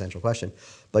 here's your central question.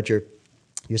 But your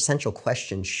central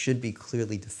question should be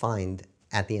clearly defined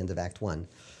at the end of Act 1.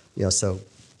 So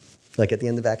like at the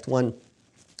end of Act 1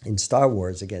 in Star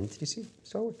Wars, again, did you see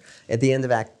Star Wars? At the end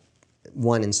of Act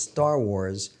 1 in Star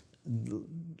Wars,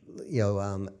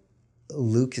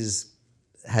 Luke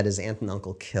had his aunt and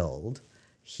uncle killed.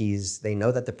 They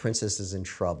know that the princess is in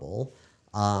trouble.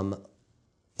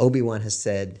 Obi-Wan has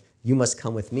said, you must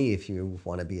come with me if you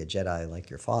want to be a Jedi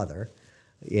like your father,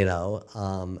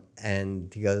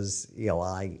 and he goes, well,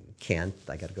 I can't.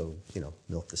 I got to go,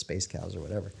 milk the space cows or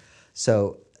whatever.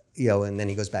 So, and then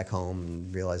he goes back home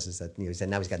and realizes that, he said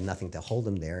now he's got nothing to hold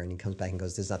him there. And he comes back and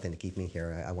goes, there's nothing to keep me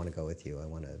here. I want to go with you. I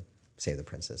want to save the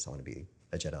princess. I want to be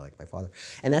a Jedi like my father.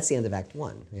 And that's the end of Act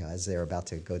 1, as they're about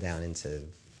to go down into,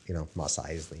 Mos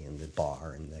Eisley and the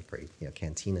bar and that great,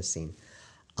 cantina scene.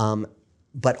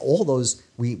 But all those,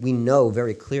 we know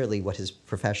very clearly what his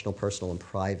professional, personal, and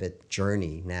private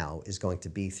journey now is going to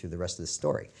be through the rest of the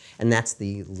story. And that's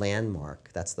the landmark,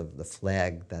 that's the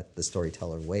flag that the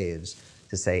storyteller waves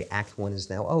to say Act 1 is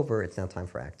now over, it's now time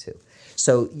for Act 2.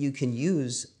 So you can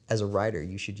use, as a writer,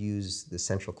 you should use the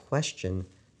central question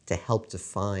to help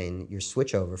define your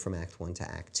switchover from Act 1 to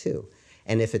Act 2.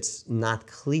 And if it's not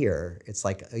clear, it's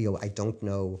like, I don't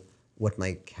know what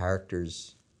my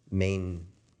character's main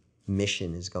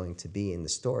mission is going to be in the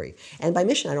story. And by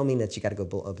mission, I don't mean that you got to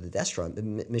go over the death row.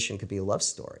 Mission could be a love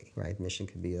story, right? Mission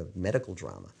could be a medical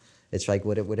drama. It's like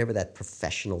whatever that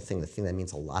professional thing, the thing that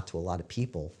means a lot to a lot of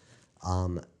people,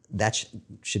 that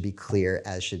should be clear,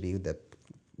 as should be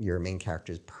your main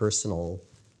character's personal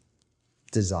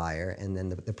desire and then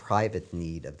the private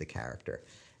need of the character.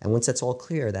 And once that's all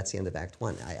clear, that's the end of Act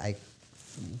 1. I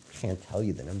can't tell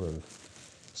you the number of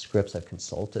scripts I've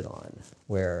consulted on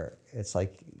where it's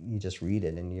like you just read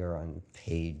it and you're on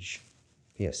page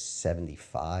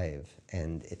 75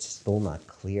 and it's still not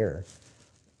clear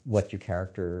what your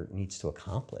character needs to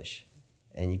accomplish.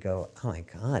 And you go, oh my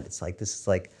God, this is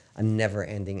like a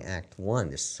never-ending Act 1.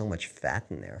 There's so much fat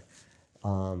in there.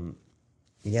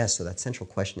 So that central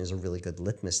question is a really good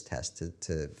litmus test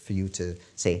for you to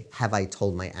say, have I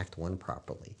told my Act 1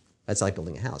 properly? That's like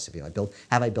building a house.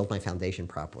 Have I built my foundation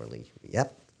properly?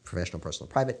 Yep. Professional, personal,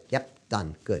 private. Yep.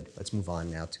 Done. Good. Let's move on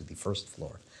now to the first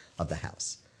floor of the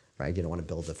house, right? You don't want to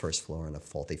build the first floor on a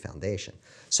faulty foundation.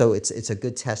 So it's a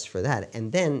good test for that.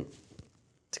 And then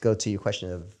to go to your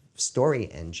question of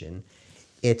story engine,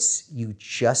 it's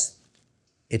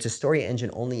a story engine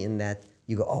only in that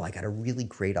you go, oh, I got a really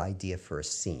great idea for a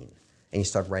scene. And you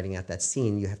start writing out that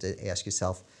scene, you have to ask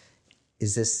yourself,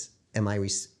 am I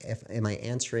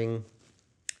answering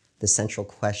the central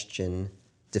question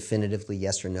definitively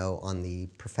yes or no on the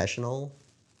professional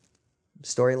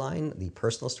storyline, the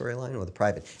personal storyline, or the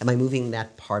private? Am I moving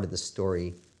that part of the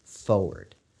story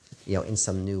forward, in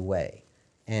some new way?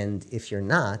 And if you're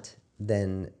not,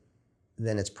 then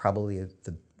it's probably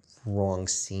the wrong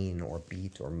scene or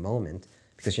beat or moment,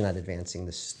 because you're not advancing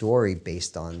the story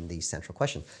based on the central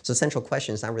question. So central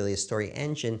question is not really a story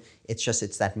engine.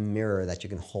 It's that mirror that you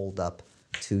can hold up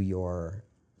to your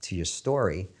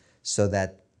story, so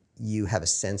that you have a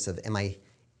sense of, am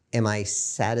I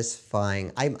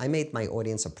satisfying? I made my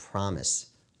audience a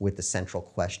promise with the central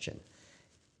question.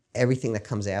 Everything that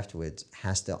comes afterwards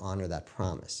has to honor that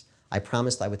promise. I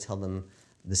promised I would tell them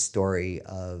the story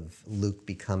of Luke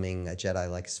becoming a Jedi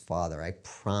like his father. I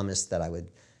promised that I would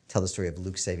tell the story of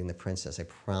Luke saving the princess. I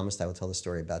promised I would tell the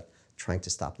story about trying to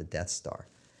stop the Death Star.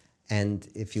 And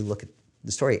if you look at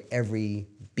the story, every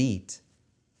beat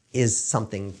is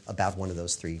something about one of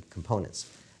those three components.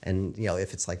 And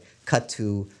if it's like cut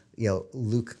to,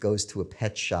 Luke goes to a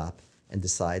pet shop and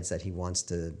decides that he wants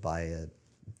to buy a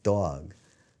dog,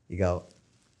 you go,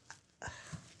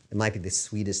 it might be the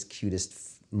sweetest,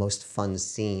 cutest, most fun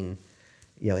scene,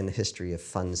 in the history of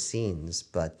fun scenes,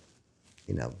 but,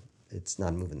 it's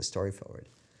not moving the story forward.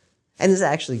 And there's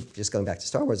actually, just going back to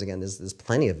Star Wars again, there's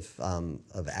plenty of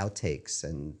outtakes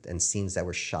and scenes that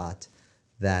were shot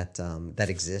that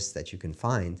exist that you can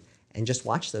find, and just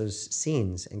watch those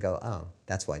scenes and go, oh,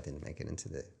 that's why it didn't make it into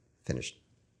the finished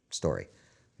story.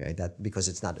 Right? Because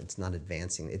it's not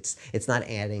advancing. It's not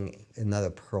adding another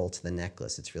pearl to the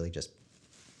necklace. It's really just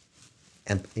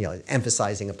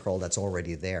emphasizing a pearl that's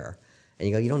already there, and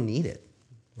you go, you don't need it,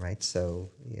 right? So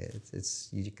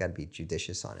you got to be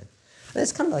judicious on it. And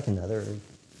it's kind of like another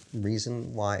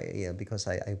reason why, because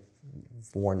I've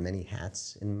worn many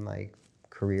hats in my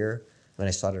career. When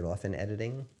I started off in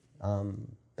editing,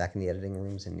 back in the editing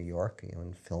rooms in New York,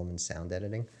 in film and sound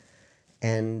editing,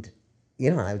 and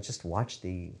I would just watch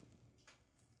the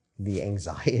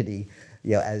anxiety,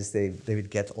 as they would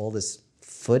get all this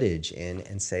footage in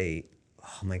and say,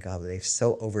 oh my God, they've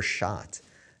so overshot,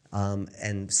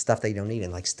 and stuff they don't need,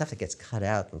 and like stuff that gets cut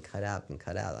out and cut out and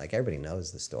cut out. Like everybody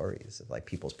knows the stories of like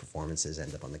people's performances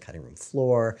end up on the cutting room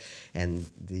floor, and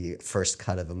the first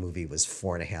cut of a movie was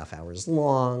 4.5 hours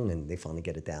long, and they finally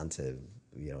get it down to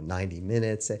 90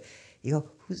 minutes. You go,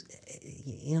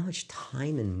 how much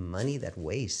time and money that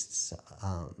wastes?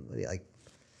 Like,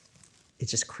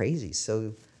 it's just crazy.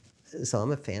 So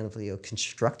I'm a fan of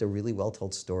construct a really well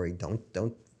told story.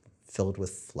 Don't fill it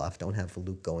with fluff. Don't have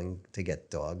Luke going to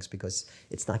get dogs, because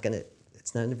it's never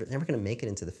gonna make it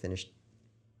into the finished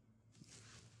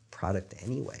product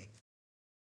anyway.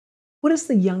 What is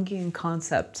the Jungian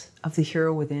concept of the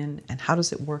hero within, and how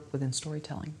does it work within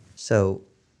storytelling? So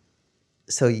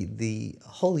the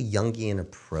whole Jungian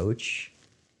approach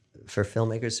for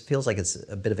filmmakers feels like it's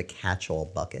a bit of a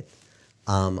catch-all bucket,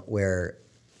 where,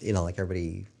 like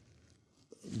everybody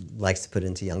likes to put it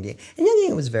into Jungian. And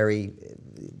Jungian was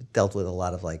dealt with a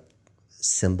lot of like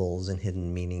symbols and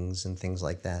hidden meanings and things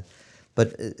like that.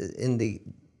 But in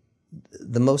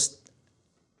the most,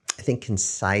 I think,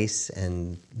 concise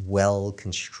and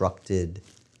well-constructed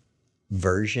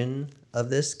version of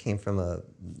this came from the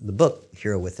book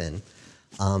Hero Within,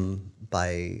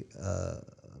 by a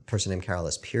person named Carol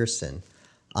S. Pearson,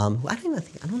 who I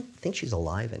don't think she's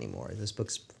alive anymore. This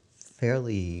book's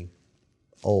fairly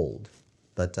old,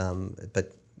 but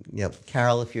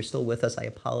Carol, if you're still with us, I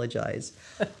apologize,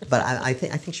 but I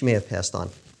think she may have passed on.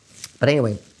 But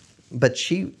anyway,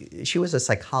 she was a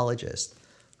psychologist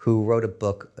who wrote a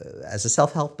book as a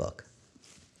self-help book,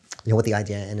 with the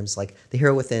idea, and it was like the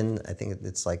hero within. I think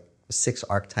it's like 6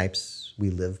 archetypes we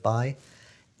live by,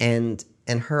 and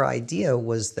her idea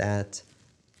was that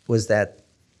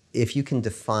if you can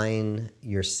define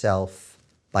yourself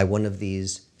by one of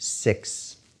these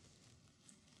 6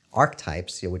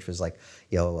 archetypes, which was like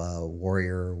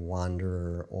warrior,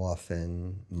 wanderer,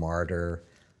 orphan, martyr,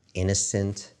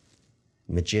 innocent,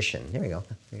 magician. There we go.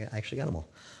 I actually got them all.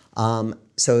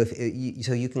 So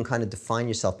you can kind of define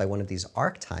yourself by one of these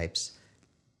archetypes,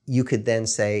 you could then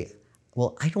say,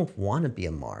 well, I don't want to be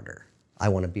a martyr. I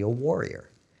want to be a warrior.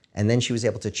 And then she was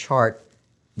able to chart,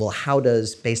 well,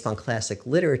 based on classic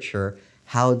literature,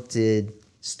 how did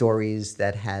stories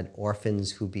that had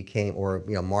orphans who became, or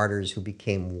martyrs who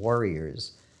became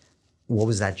warriors, what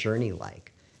was that journey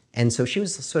like? And so she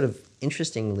was sort of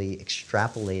interestingly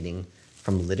extrapolating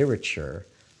from literature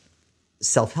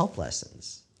self-help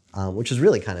lessons, which was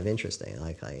really kind of interesting.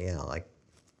 Like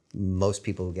most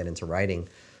people who get into writing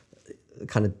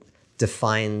kind of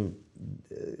define,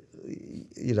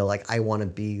 I want to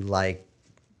be like,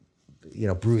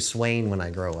 Bruce Wayne when I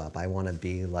grow up. I want to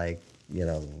be like,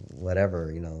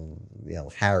 whatever,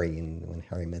 Harry, and when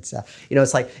Harry met Sally.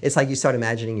 It's like you start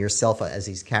imagining yourself as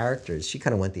these characters. She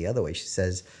kind of went the other way. She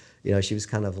says, she was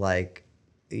kind of like,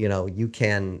 you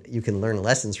can learn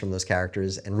lessons from those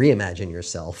characters and reimagine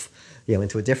yourself,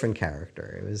 into a different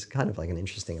character. It was kind of like an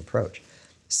interesting approach.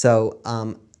 So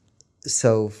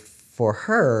for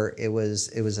her, it was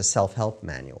a self-help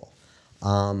manual,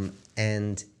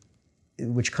 and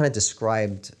which kind of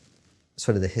described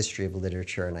sort of the history of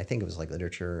literature, and I think it was like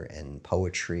literature and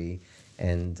poetry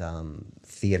and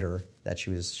theater that she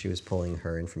was pulling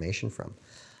her information from.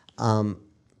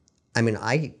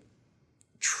 I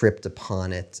tripped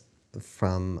upon it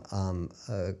from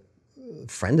a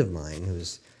friend of mine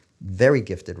who's a very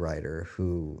gifted writer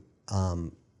who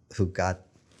got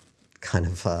kind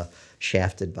of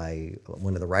shafted by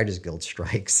one of the Writers Guild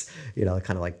strikes, kind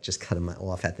of like just cut him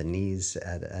off at the knees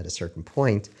at a certain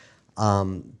point.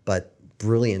 But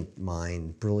brilliant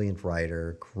mind, brilliant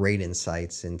writer, great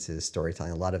insights into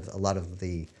storytelling. A lot of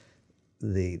the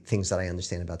things that I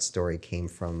understand about story came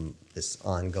from this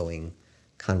ongoing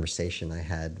conversation I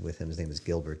had with him. His name is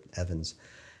Gilbert Evans,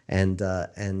 and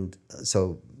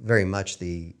so very much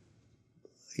a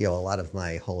lot of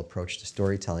my whole approach to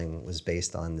storytelling was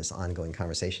based on this ongoing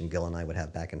conversation Gil and I would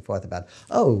have back and forth about,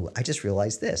 oh, I just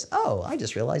realized this. Oh, I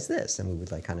just realized this. And we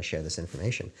would like kind of share this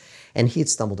information. And he had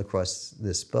stumbled across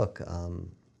this book,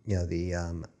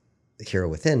 The Hero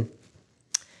Within.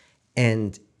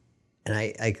 And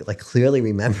I like clearly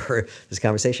remember this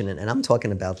conversation. And I'm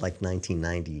talking about like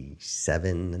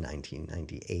 1997,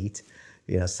 1998,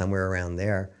 somewhere around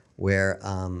there, where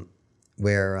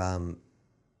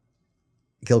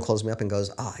Gil calls me up and goes,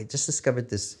 oh, I just discovered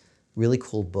this really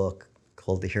cool book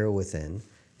called The Hero Within.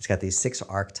 It's got these 6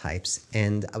 archetypes.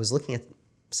 And I was looking at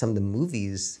some of the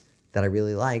movies that I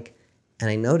really like, and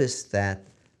I noticed that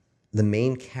the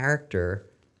main character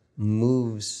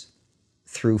moves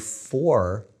through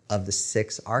 4 of the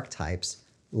 6 archetypes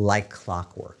like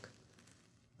clockwork.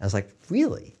 I was like,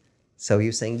 really? So he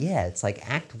was saying, yeah, it's like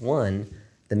Act 1,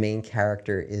 the main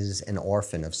character is an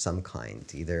orphan of some kind,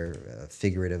 either a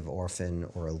figurative orphan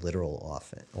or a literal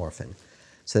orphan.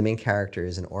 So the main character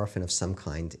is an orphan of some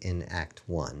kind in Act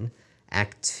 1.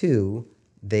 Act 2,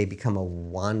 they become a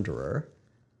wanderer,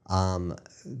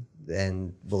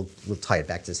 and we'll tie it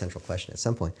back to the central question at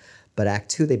some point. But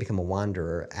Act 2, they become a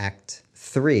wanderer. Act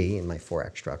 3, in my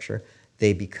 4-act structure,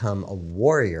 they become a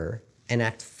warrior. And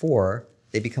Act 4,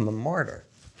 they become a martyr.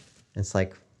 And it's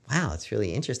like, wow, it's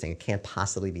really interesting. It can't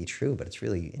possibly be true, but it's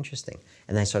really interesting.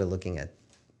 And then I started looking at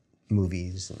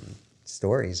movies and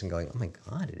stories and going, oh my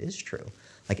God, it is true.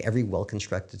 Like every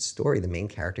well-constructed story, the main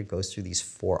character goes through these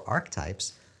 4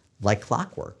 archetypes like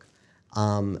clockwork.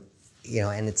 And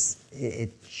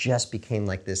it just became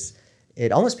like this,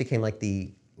 it almost became like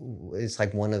it's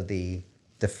like one of the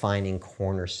defining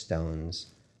cornerstones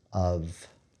of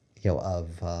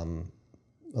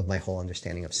my whole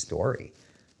understanding of story.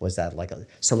 Was that like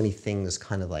so many things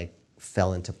kind of like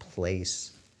fell into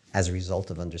place as a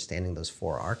result of understanding those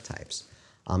 4 archetypes.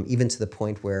 Even to the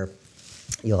point where,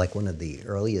 like one of the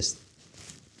earliest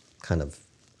kind of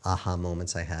aha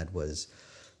moments I had was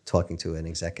talking to an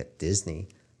exec at Disney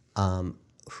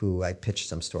who I pitched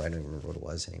some story. I don't remember what it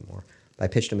was anymore. But I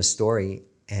pitched him a story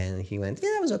and he went, yeah,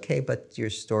 that was okay, but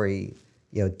your story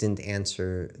didn't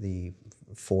answer the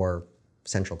 4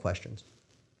 central questions.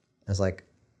 I was like,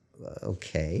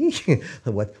 okay,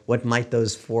 what might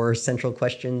those 4 central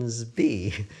questions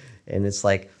be? And it's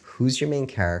like, who's your main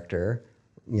character?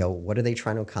 What are they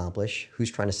trying to accomplish?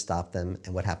 Who's trying to stop them?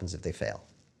 And what happens if they fail?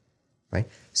 Right?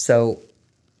 So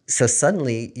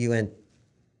suddenly you went,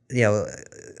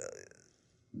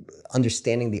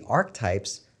 understanding the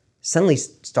archetypes suddenly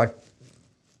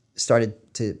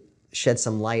started to shed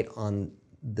some light on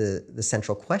the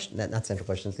central question, not central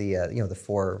questions, the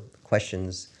 4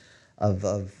 questions of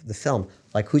the film.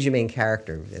 Like, who's your main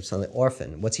character? If it's an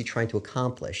orphan, what's he trying to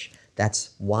accomplish?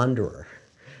 That's wanderer,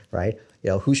 right?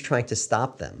 Who's trying to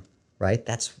stop them, right?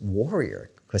 That's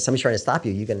warrior. Because somebody's trying to stop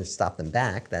you, you're going to stop them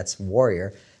back. That's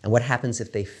warrior. And what happens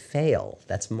if they fail?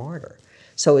 That's martyr.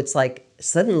 So it's like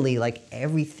suddenly like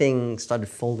everything started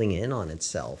folding in on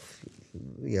itself.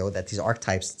 That these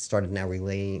archetypes started now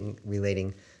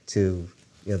relating to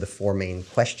the 4 main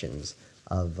questions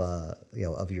of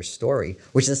your story,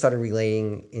 which then started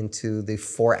relating into the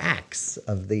 4 acts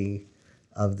of the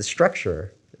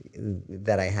structure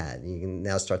that I had. You can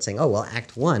now start saying, oh well,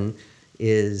 Act 1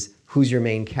 is who's your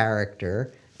main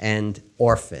character and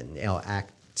orphan.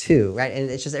 Act 2, right? And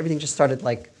it's just everything just started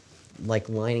like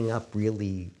lining up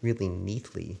really, really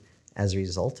neatly as a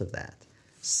result of that.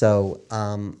 So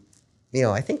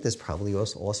I think there's probably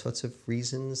also all sorts of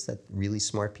reasons that really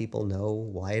smart people know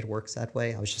why it works that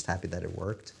way. I was just happy that it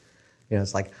worked.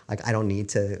 It's like I don't need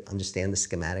to understand the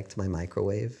schematic to my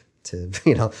microwave to,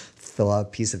 thaw a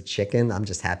piece of chicken. I'm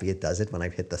just happy it does it when I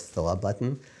hit the thaw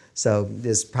button. So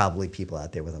there's probably people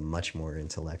out there with a much more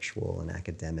intellectual and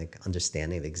academic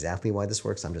understanding of exactly why this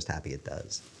works. I'm just happy it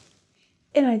does.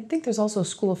 And I think there's also a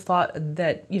school of thought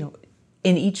that,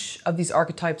 in each of these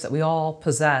archetypes that we all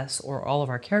possess, or all of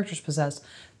our characters possess,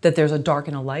 that there's a dark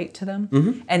and a light to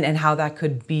them, and how that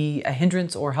could be a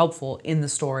hindrance or helpful in the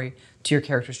story to your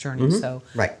character's journey. So,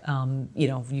 Right.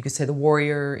 You could say the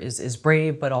warrior is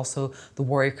brave, but also the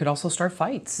warrior could also start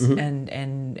fights, and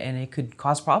it could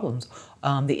cause problems.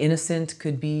 The innocent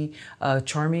could be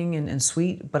charming and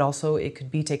sweet, but also it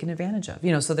could be taken advantage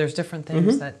of. So there's different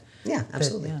things that. Yeah,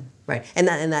 absolutely. Right, and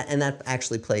that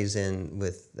actually plays in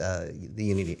with the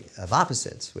unity of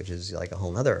opposites, which is like a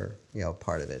whole other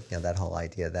part of it. That whole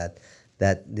idea that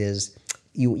there's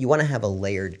you want to have a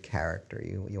layered character.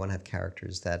 You want to have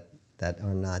characters that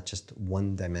are not just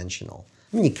one dimensional.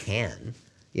 I mean, you can,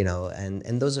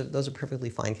 and those are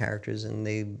perfectly fine characters, and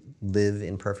they live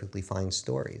in perfectly fine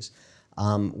stories.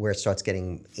 Where it starts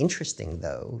getting interesting,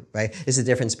 though, right, is the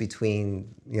difference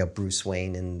between Bruce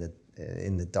Wayne in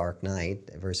the Dark Knight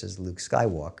versus Luke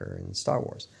Skywalker in Star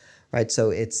Wars, right? So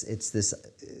it's this,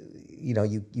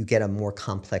 you get a more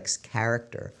complex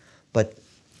character, but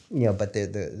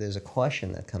there's a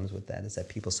caution that comes with that, is that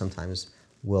people sometimes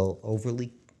will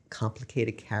overly complicate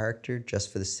a character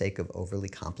just for the sake of overly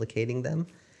complicating them,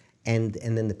 and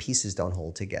then the pieces don't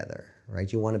hold together,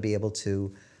 right? You want to be able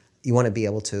to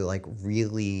like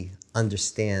really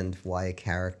understand why a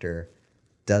character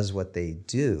does what they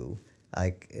do.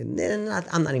 Like, I'm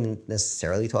not even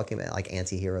necessarily talking about like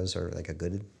anti-heroes are like a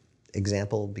good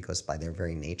example, because by their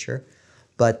very nature,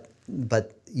 but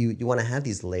you want to have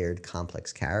these layered,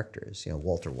 complex characters.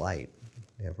 Walter White,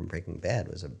 from Breaking Bad,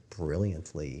 was a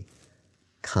brilliantly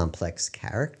complex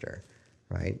character,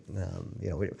 right?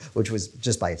 Which was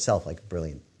just by itself like a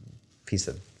brilliant piece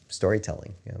of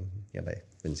storytelling. By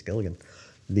Vince Gilligan.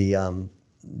 The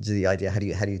idea, how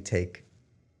do you take,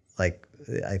 like,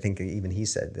 I think even he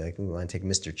said, like, we want to take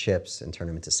Mr. Chips and turn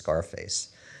him into Scarface,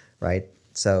 right?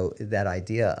 So that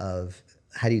idea of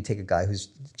how do you take a guy who's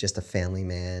just a family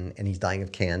man and he's dying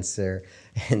of cancer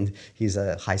and he's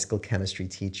a high school chemistry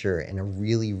teacher and a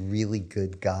really, really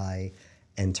good guy,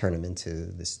 and turn him into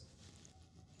this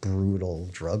brutal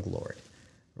drug lord,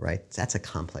 right? That's a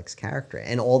complex character.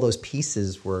 And all those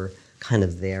pieces were kind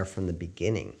of there from the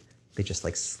beginning. They just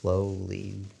like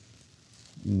slowly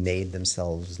made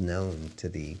themselves known to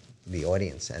the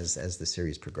audience as the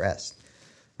series progressed,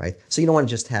 right? So you don't want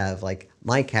to just have like,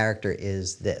 my character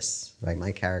is this, right?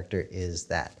 My character is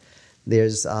that.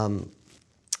 There's a,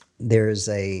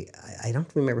 I don't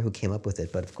remember who came up with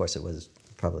it, but of course it was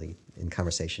probably in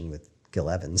conversation with Gil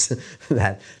Evans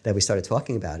that we started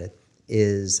talking about it,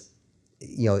 use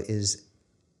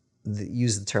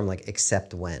the term like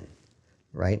except when,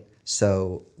 right?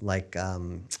 So like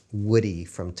Woody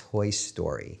from Toy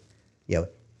Story,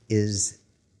 is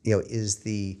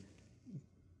the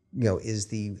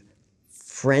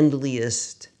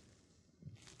friendliest,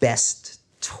 best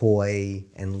toy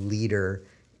and leader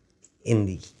in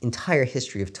the entire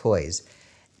history of toys,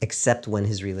 except when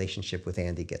his relationship with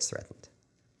Andy gets threatened.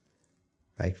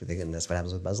 Right? And that's what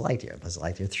happens with Buzz Lightyear. Buzz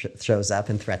Lightyear shows up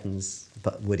and threatens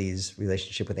Woody's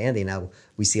relationship with Andy. Now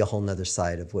we see a whole nother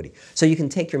side of Woody. So you can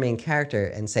take your main character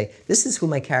and say, this is who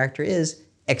my character is,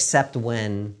 except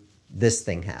when this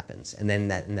thing happens. And then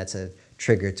that's a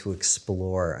trigger to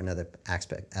explore another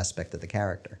aspect of the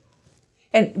character.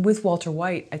 And with Walter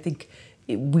White, I think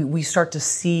we start to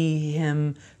see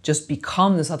him just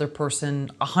become this other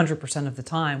person 100% of the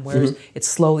time, whereas it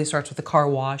slowly starts with the car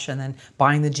wash and then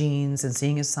buying the jeans and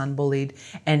seeing his son bullied,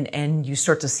 and you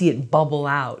start to see it bubble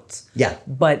out. Yeah.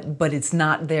 But it's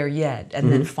not there yet, and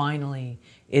then finally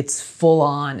it's full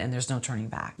on and there's no turning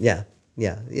back. Yeah.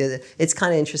 It's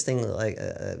kind of interesting. Like,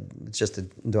 it's just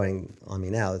dawning on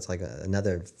me now. It's like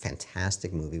another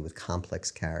fantastic movie with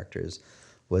complex characters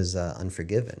was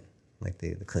Unforgiven. Like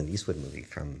the Clint Eastwood movie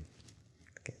from,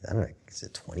 I don't know, is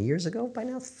it 20 years ago by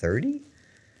now? 30?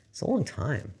 It's a long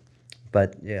time.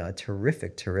 But yeah, a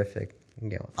terrific,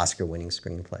 Oscar-winning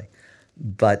screenplay.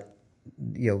 But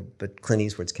Clint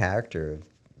Eastwood's character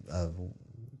of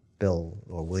Bill,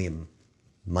 or William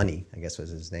Money, I guess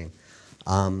was his name,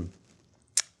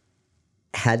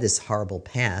 had this horrible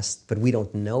past, but we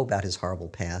don't know about his horrible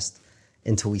past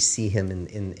until we see him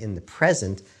in the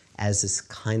present as this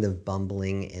kind of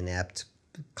bumbling, inept,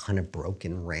 kind of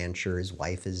broken rancher. His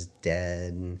wife is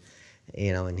dead,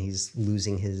 and he's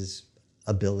losing his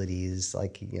abilities.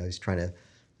 Like, you know, he was trying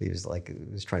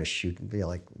to shoot, you know,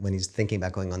 like when he's thinking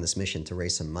about going on this mission to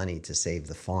raise some money to save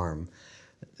the farm,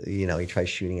 you know, he tries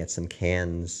shooting at some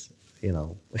cans, you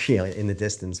know, in the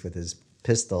distance with his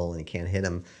pistol, and he can't hit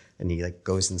him. And he like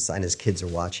goes inside, and his kids are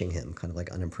watching him, kind of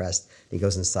like unimpressed. And he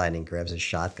goes inside and he grabs his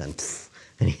shotgun,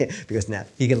 and because now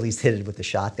he can at least hit it with the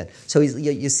shotgun. So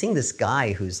you're seeing this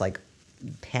guy who's like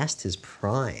past his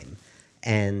prime,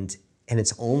 and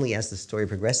it's only as the story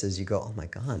progresses you go, oh my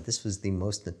God, this was the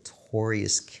most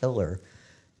notorious killer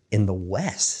in the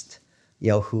West, you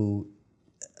know, who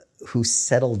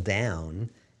settled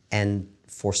down and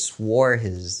forswore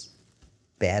his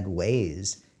bad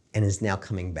ways and is now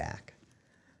coming back,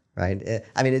 right?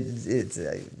 I mean,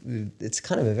 it's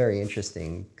kind of a very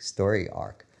interesting story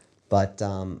arc, but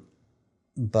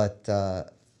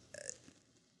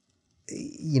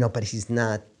you know, but he's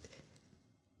not.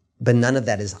 But none of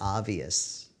that is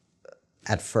obvious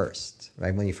at first,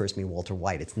 right? When you first meet Walter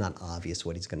White, it's not obvious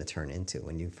what he's going to turn into.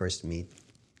 When you first meet,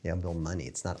 you know, Bill Munny,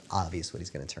 it's not obvious what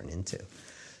he's going to turn into.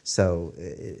 So,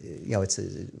 you know,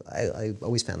 I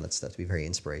always found that stuff to be very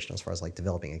inspirational as far as like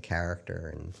developing a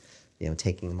character and, you know,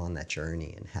 taking them on that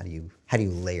journey, and how do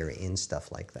you layer in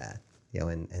stuff like that, you know,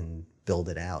 and build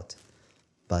it out.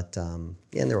 But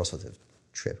yeah, and there are all sorts of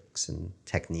tricks and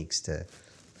techniques to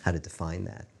how to define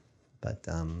that. But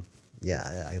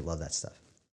yeah, I love that stuff.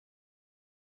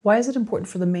 Why is it important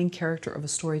for the main character of a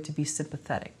story to be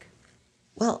sympathetic?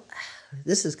 Well,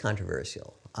 this is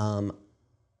controversial.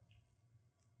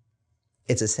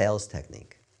 It's a sales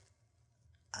technique.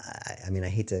 I mean, I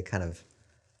hate to kind of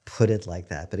put it like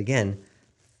that, but again,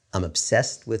 I'm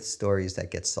obsessed with stories that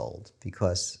get sold,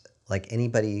 because like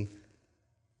anybody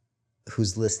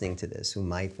who's listening to this who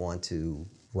might want to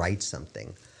write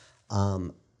something,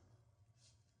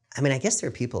 I mean, I guess there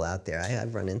are people out there,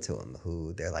 I've run into them,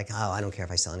 who they're like, oh, I don't care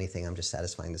if I sell anything, I'm just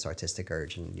satisfying this artistic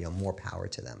urge, and, you know, more power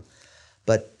to them.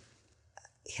 But,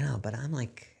 you know, but I'm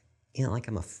like, you know, like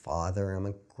I'm a father, I'm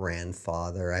a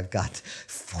grandfather, I've got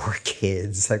 4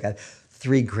 kids, I've got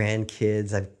 3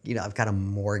 grandkids, I've got a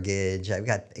mortgage, I've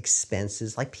got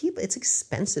expenses. Like, people, it's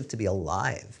expensive to be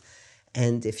alive.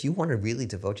 And if you want to really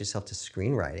devote yourself to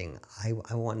screenwriting, I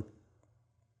want,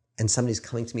 and somebody's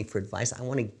coming to me for advice, I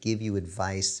want to give you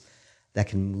advice that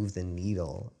can move the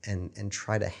needle and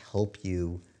try to help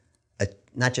you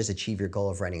not just achieve your goal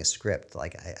of writing a script.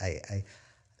 Like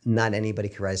not anybody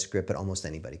can write a script, but almost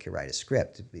anybody can write a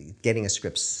script. Getting a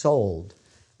script sold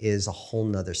is a whole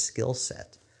nother skill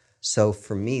set. So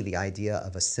for me, the idea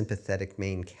of a sympathetic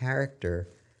main character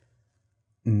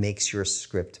makes your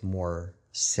script more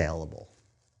saleable.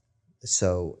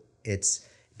 So it's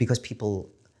because people,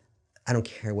 I don't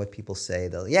care what people say,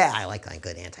 they'll, yeah, I like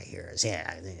good anti-heroes,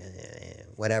 yeah,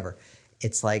 whatever.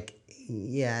 It's like,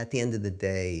 yeah, at the end of the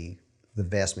day, the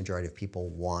vast majority of people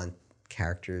want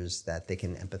characters that they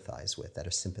can empathize with, that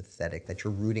are sympathetic, that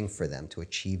you're rooting for them to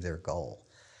achieve their goal,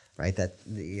 right? That,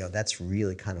 you know, that's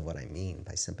really kind of what I mean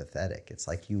by sympathetic. It's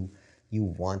like you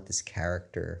want this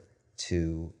character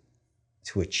to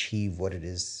achieve what it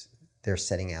is they're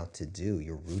setting out to do.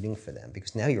 You're rooting for them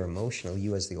because now you're emotional,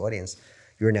 you as the audience,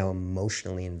 you're now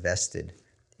emotionally invested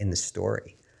in the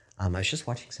story. I was just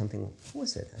watching something, what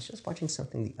was it? I was just watching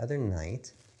something the other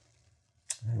night.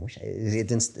 I wish it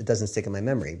doesn't stick in my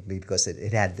memory because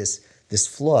it had this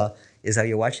flaw, is how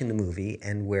you're watching the movie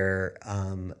and where,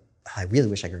 I really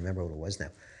wish I could remember what it was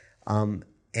now,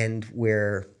 and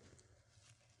where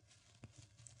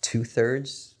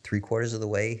 2/3, 3/4 of the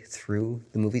way through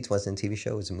the movie, it wasn't a TV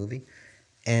show, it was a movie,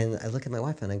 and I look at my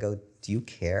wife and I go, do you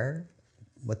care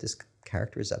what this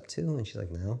character is up to? And she's like,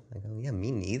 no. I go, yeah,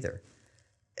 me neither.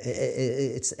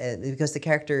 It's because the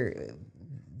character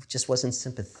just wasn't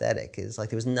sympathetic. It's like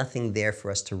there was nothing there for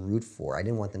us to root for. I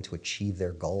didn't want them to achieve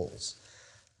their goals,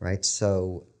 right?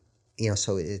 So, you know,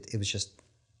 so it was just,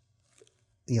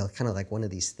 you know, kind of like one of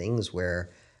these things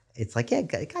where it's like, yeah,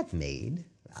 it got made,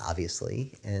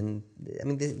 obviously. And I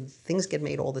mean, things get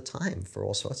made all the time for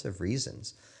all sorts of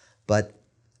reasons. But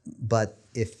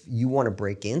if you want to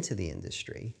break into the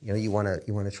industry, you know, you want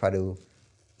to try to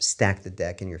stack the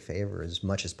deck in your favor as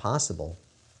much as possible.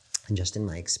 And just in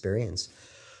my experience,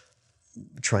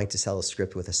 trying to sell a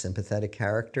script with a sympathetic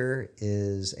character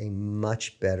is a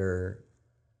much better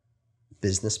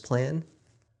business plan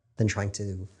than trying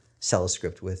to sell a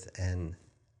script with an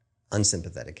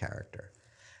unsympathetic character.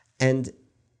 And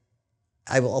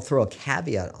I'll throw a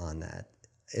caveat on that,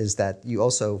 is that you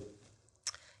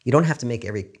don't have to make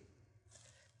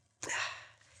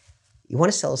you want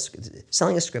to sell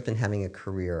selling a script and having a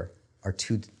career are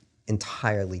 2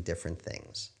 entirely different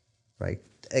things, right?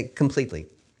 Completely.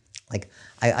 Like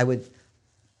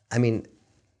I I mean,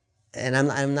 and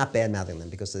I'm not bad mouthing them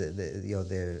because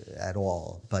they're at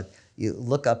all. But you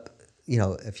look up,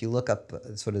 if you look up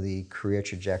sort of the career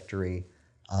trajectory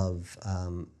of,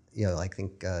 I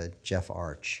think Jeff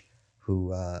Arch,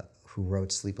 who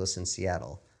wrote Sleepless in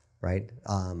Seattle, right?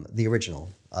 The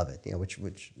original of it, which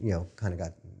kind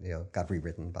of got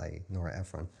rewritten by Nora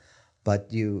Ephron. But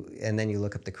then you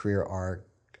look up the career arc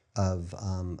of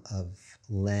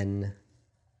Len.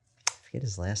 I forget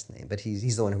his last name, but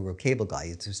he's the one who wrote Cable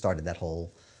Guy, who started that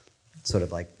whole sort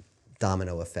of like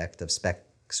domino effect of spec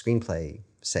screenplay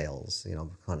sales,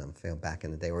 kind of back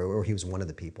in the day, or he was one of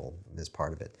the people as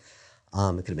part of it.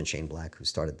 It could have been Shane Black who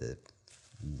started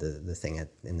the thing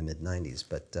in the mid '90s,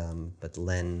 but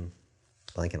Len,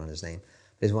 blanking on his name,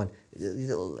 there's one.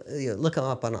 Look him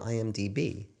up on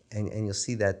IMDb, and you'll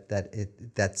see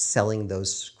that selling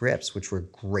those scripts, which were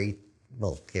great.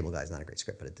 Well, Cable Guy is not a great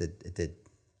script, but it did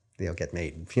get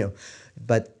made,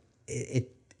 but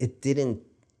it didn't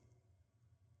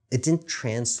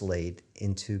translate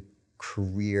into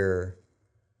career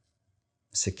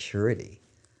security,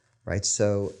 right?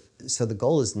 So the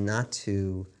goal is not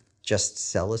to just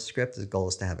sell a script. The goal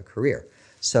is to have a career.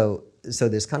 So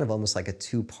there's kind of almost like a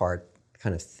two-part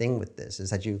kind of thing with this, is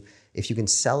that if you can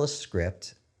sell a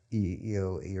script,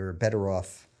 you're better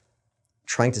off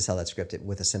trying to sell that script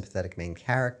with a sympathetic main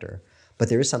character. But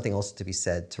there is something also to be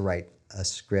said to write a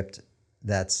script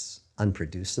that's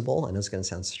unproducible. I know it's going to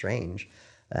sound strange,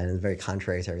 and it's very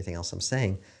contrary to everything else I'm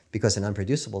saying, because an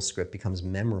unproducible script becomes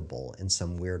memorable in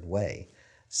some weird way.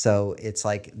 So it's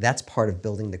like, that's part of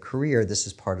building the career. This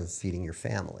is part of feeding your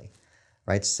family,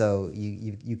 right? So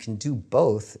you can do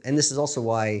both, and this is also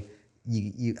why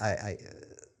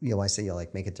I say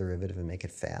like make it derivative and make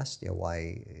it fast.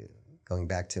 Why, going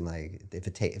back to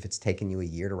if it's taken you a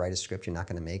year to write a script, you're not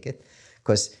going to make it.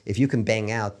 Because if you can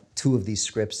bang out two of these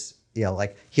scripts,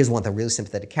 like here's one with a really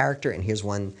sympathetic character, and here's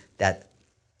one that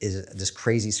is this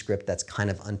crazy script that's kind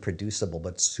of unproducible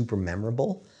but super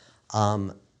memorable,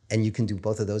 and you can do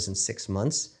both of those in 6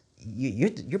 months,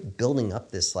 you're building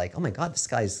up this like, oh my God,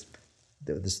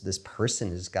 this person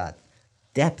has got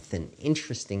depth and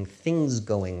interesting things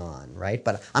going on, right?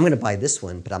 But I'm going to buy this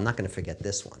one, but I'm not going to forget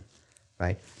this one.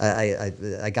 Right,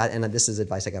 I got, and this is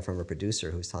advice I got from a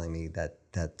producer who was telling me that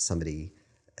somebody,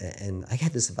 and I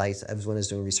had this advice. I was when I was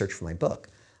doing research for my book.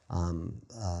 I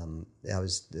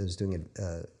was doing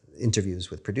interviews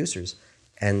with producers,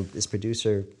 and this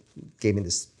producer gave me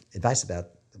this advice about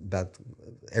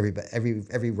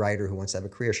every writer who wants to have a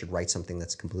career should write something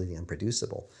that's completely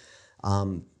unproducible.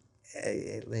 And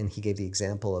he gave the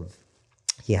example of,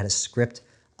 he had a script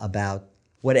about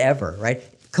whatever, right?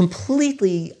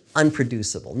 Completely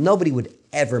unproducible. Nobody would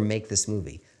ever make this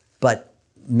movie. But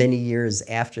many years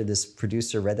after this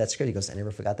producer read that script, he goes, I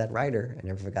never forgot that writer. I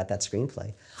never forgot that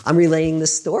screenplay. I'm relaying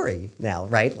this story now,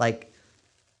 right? Like,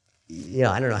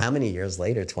 I don't know how many years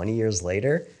later, 20 years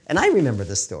later, and I remember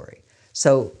the story.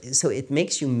 So it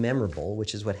makes you memorable,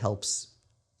 which is what helps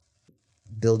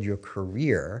build your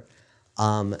career.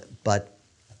 But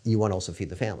you want to also feed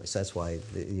the family. So that's why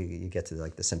you get to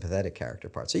like the sympathetic character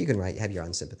part. So you can have your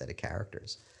unsympathetic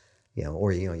characters,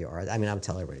 or your art. I mean, I would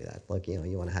tell everybody that. Look, you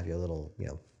want to have your little,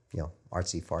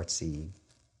 artsy fartsy,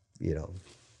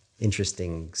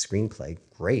 interesting screenplay.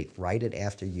 Great, write it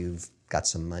after you've got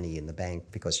some money in the bank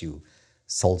because you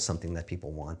sold something that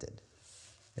people wanted.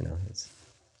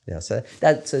 So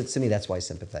to me, that's why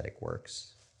sympathetic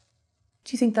works.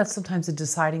 Do you think that's sometimes a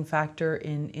deciding factor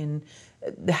in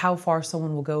how far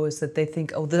someone will go, is that they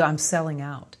think, oh, I'm selling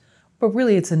out? But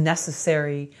really it's a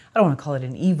necessary, I don't want to call it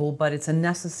an evil, but it's a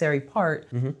necessary part,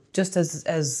 just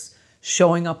as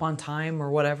showing up on time or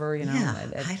whatever, Yeah,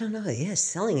 I don't know. Yeah,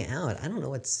 selling out. I don't know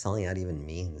what selling out even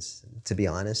means, to be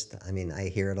honest. I mean, I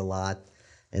hear it a lot,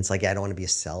 and it's like, I don't want to be a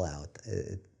sellout.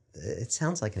 It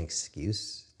sounds like an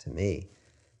excuse to me.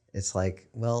 It's like,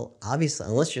 well, obviously,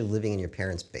 unless you're living in your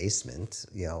parents' basement,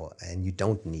 and you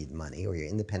don't need money, or you're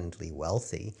independently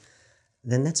wealthy,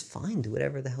 then that's fine. Do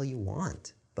whatever the hell you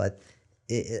want. But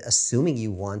assuming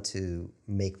you want to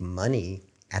make money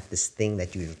at this thing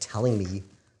that you're telling me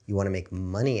you want to make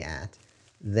money at,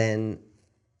 then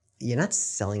you're not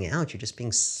selling out. You're just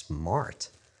being smart,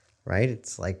 right?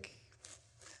 It's like,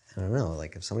 I don't know,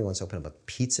 like if somebody wants to open up a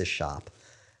pizza shop,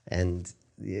 and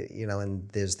and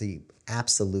there's the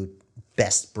absolute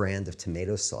best brand of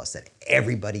tomato sauce that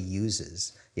everybody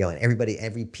uses, and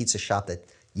every pizza shop that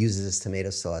uses this tomato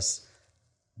sauce,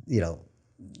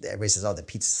 everybody says, oh, the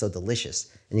pizza's so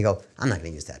delicious. And you go, I'm not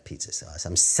going to use that pizza sauce.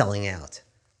 I'm selling out.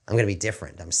 I'm going to be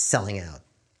different. I'm selling out.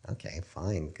 Okay,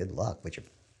 fine. Good luck with your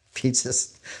pizza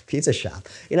pizza shop.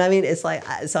 You know, what I mean, it's like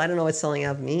so I don't know what selling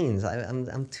out means.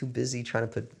 I'm too busy trying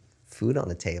to put food on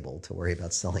the table to worry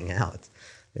about selling out.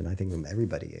 And I think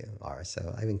everybody are.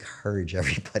 So I encourage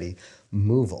everybody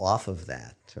move off of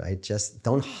that, right? Just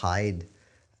don't hide.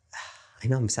 I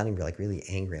know I'm sounding like really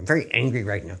angry. I'm very angry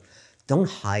right now. Don't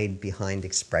hide behind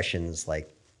expressions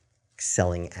like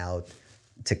selling out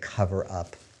to cover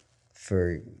up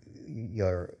for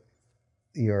your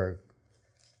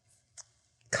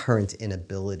current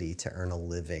inability to earn a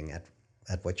living at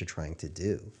what you're trying to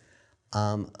do.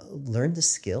 Learn the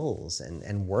skills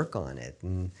and work on it,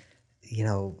 and you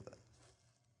know,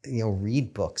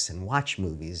 read books and watch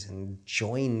movies and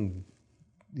join,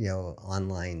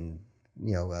 online,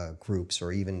 groups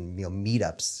or even,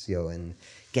 meetups, and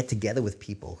get together with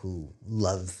people who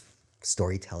love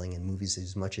storytelling and movies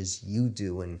as much as you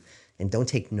do, and don't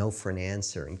take no for an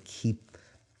answer, and keep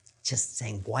just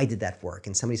saying, why did that work?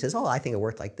 And somebody says, oh, I think it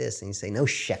worked like this. And you say, no,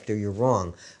 Schechter, you're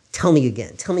wrong. Tell me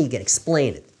again,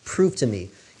 explain it, prove to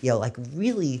me. Like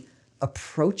really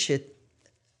approach it,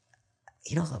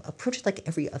 approach it like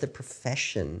every other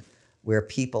profession where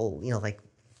people,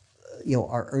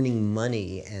 are earning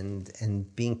money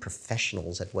and being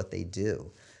professionals at what they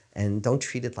do. And don't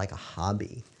treat it like a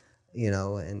hobby,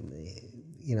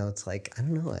 it's like, I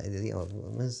don't know,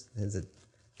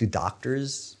 do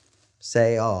doctors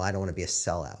say, oh, I don't want to be a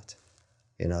sellout?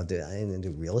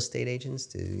 Do real estate agents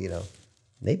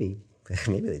maybe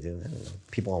they do. I don't know.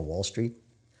 People on Wall Street,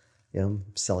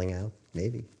 selling out,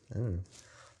 maybe. I don't know.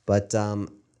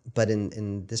 But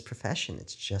in this profession,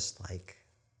 it's just like,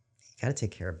 you got to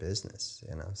take care of business,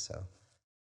 so.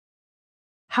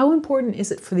 How important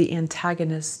is it for the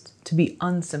antagonist to be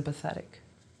unsympathetic?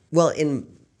 Well, in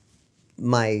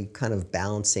my kind of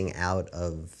balancing out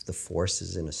of the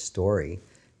forces in a story,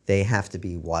 they have to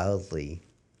be wildly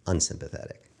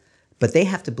unsympathetic, but they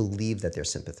have to believe that they're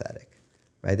sympathetic,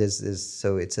 right?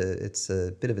 So it's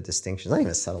a bit of a distinction, not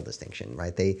even a subtle distinction,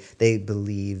 right? They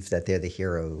believe that they're the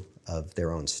hero of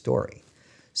their own story.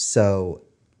 So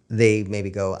they maybe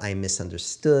go, I'm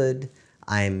misunderstood,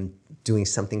 I'm doing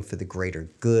something for the greater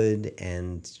good,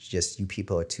 and just you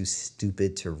people are too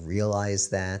stupid to realize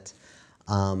that.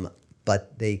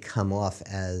 But they come off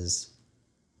as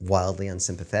wildly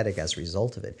unsympathetic as a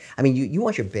result of it. I mean, you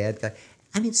want your bad guy.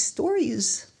 I mean,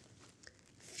 stories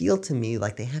feel to me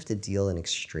like they have to deal in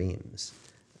extremes,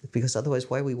 because otherwise,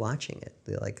 why are we watching it?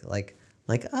 They're like,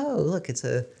 oh, look, it's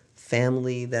a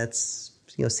family that's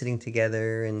sitting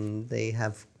together and they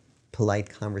have polite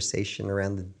conversation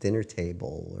around the dinner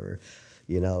table, or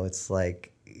it's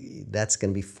like, that's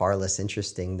going to be far less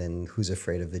interesting than Who's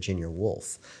Afraid of Virginia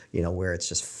Woolf, where it's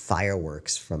just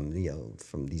fireworks from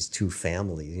from these two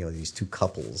families, these two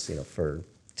couples, for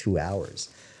 2 hours,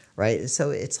 right?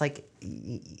 So it's like,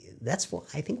 that's what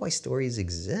I think why stories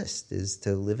exist, is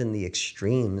to live in the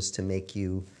extremes, to make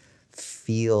you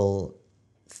feel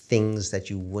things that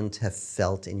you wouldn't have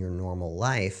felt in your normal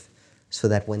life, so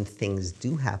that when things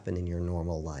do happen in your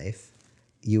normal life,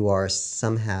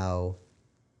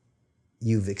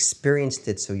 you've experienced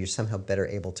it, so you're somehow better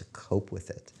able to cope with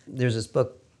it. There's this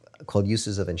book called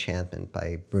Uses of Enchantment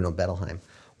by Bruno Bettelheim,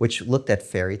 which looked at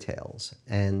fairy tales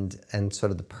and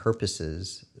sort of the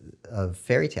purposes of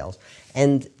fairy tales.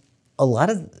 And a lot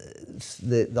of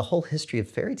the whole history of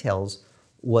fairy tales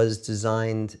was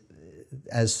designed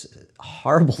as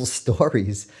horrible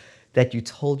stories that you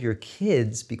told your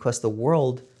kids, because the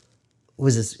world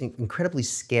was this incredibly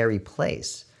scary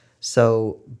place.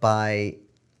 So by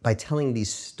telling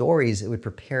these stories, it would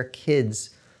prepare kids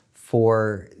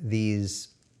for these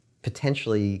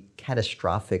potentially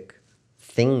catastrophic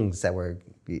things that were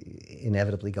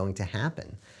inevitably going to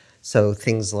happen. So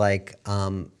things like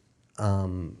what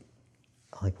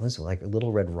is it, like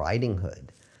Little Red Riding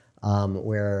Hood,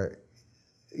 where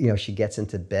she gets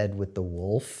into bed with the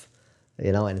wolf,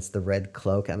 and it's the red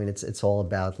cloak. I mean, it's all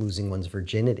about losing one's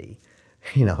virginity,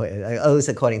 at least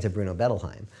according to Bruno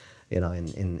Bettelheim,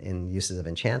 in Uses of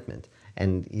Enchantment.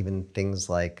 And even things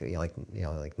like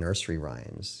nursery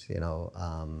rhymes,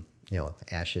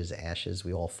 ashes, ashes,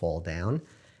 we all fall down.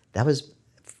 That was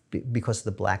because of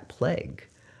the Black Plague,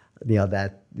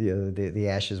 the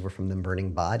ashes were from them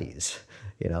burning bodies,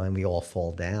 and we all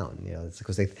fall down, it's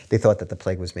because they thought that the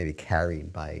plague was maybe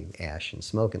carried by ash and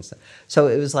smoke and stuff. So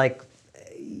it was like,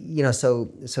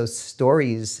 so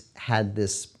stories had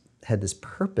this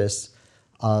purpose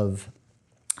of,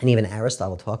 and even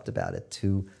Aristotle talked about it,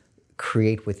 to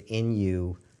create within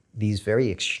you these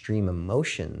very extreme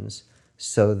emotions,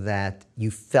 so that you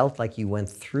felt like you went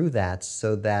through that,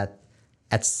 so that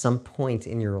at some point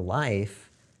in your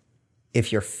life,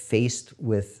 if you're faced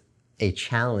with a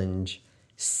challenge,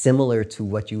 similar to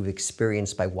what you've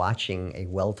experienced by watching a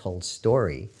well-told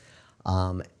story,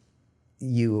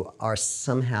 you are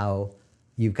somehow,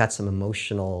 you've got some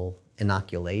emotional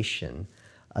inoculation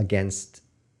against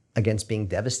being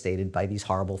devastated by these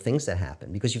horrible things that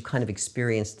happen, because you've kind of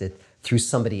experienced it through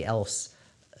somebody else's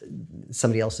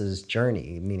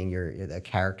journey, meaning you're a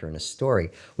character in a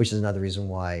story, which is another reason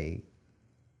why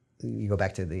you go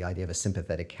back to the idea of a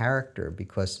sympathetic character,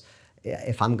 because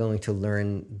if I'm going to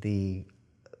learn the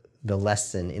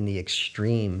lesson in the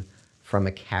extreme from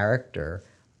a character,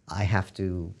 I have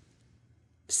to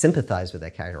sympathize with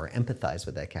that character or empathize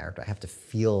with that character. I have to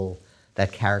feel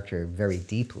that character very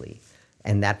deeply.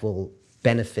 And that will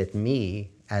benefit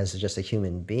me as just a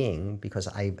human being, because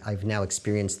I've now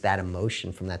experienced that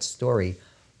emotion from that story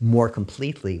more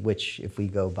completely, which, if we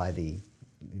go by the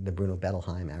Bruno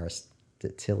Bettelheim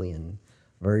Aristotelian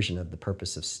version of the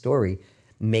purpose of story,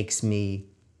 makes me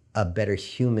a better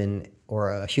human,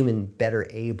 or a human better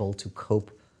able to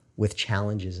cope with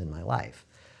challenges in my life.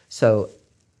 So,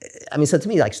 I mean, so to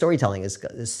me, like, storytelling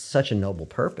is such a noble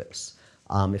purpose,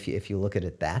 if you look at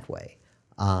it that way.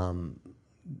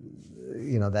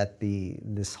 You know, that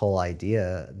this whole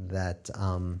idea that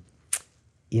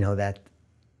that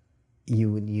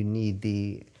you need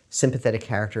the sympathetic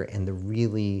character and the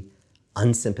really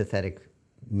unsympathetic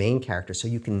main character, so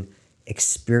you can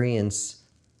experience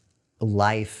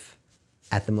life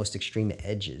at the most extreme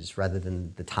edges rather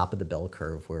than the top of the bell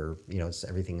curve where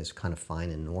everything is kind of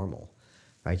fine and normal,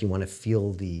 right? You want to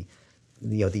feel the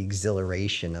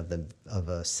exhilaration of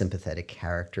a sympathetic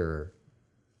character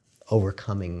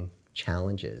overcoming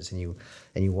challenges, and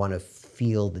you want to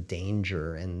feel the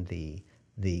danger and the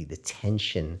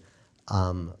tension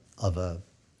of a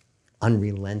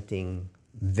unrelenting,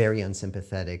 very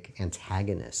unsympathetic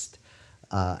antagonist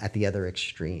at the other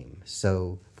extreme.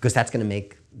 So, because that's going to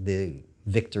make the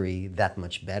victory that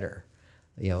much better,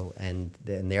 and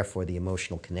therefore the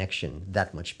emotional connection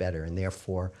that much better, and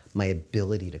therefore my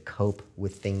ability to cope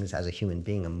with things as a human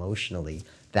being emotionally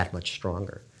that much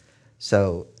stronger.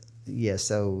 So, yeah,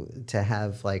 so to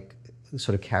have like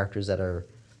sort of characters that are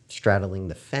straddling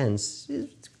the fence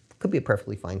could be a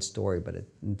perfectly fine story, but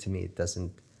to me it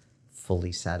doesn't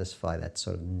fully satisfy that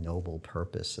sort of noble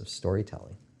purpose of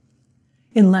storytelling.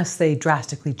 Unless they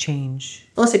drastically change.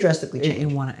 Unless they drastically change.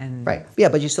 In one end. Right. Yeah,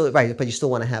 but you still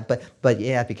want to have, but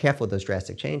you have to be careful with those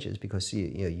drastic changes, because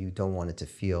you don't want it to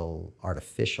feel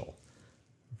artificial,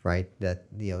 right? That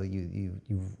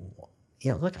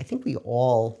look, I think we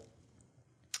all,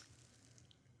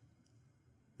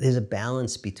 there's a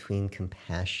balance between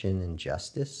compassion and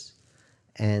justice,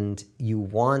 and you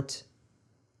want,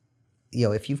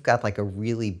 if you've got like a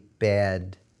really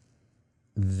bad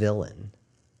villain,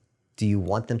 do you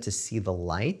want them to see the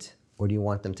light, or do you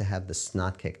want them to have the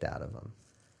snot kicked out of them,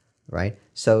 right?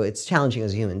 So it's challenging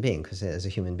as a human being, because as a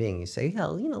human being, you say,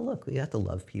 look, we have to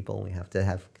love people, we have to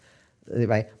have,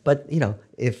 right? But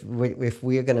if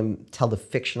we're going to tell the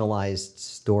fictionalized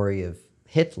story of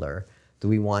Hitler, do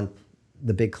we want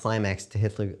the big climax to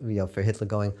Hitler, for Hitler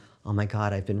going, oh my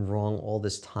God, I've been wrong all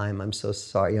this time, I'm so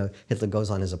sorry. Hitler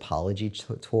goes on his apology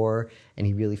tour, and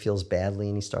he really feels badly,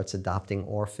 and he starts adopting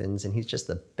orphans, and he's just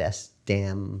the best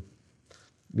damn,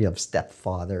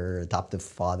 stepfather, adoptive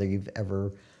father you've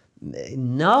ever.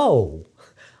 No,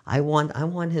 I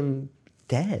want him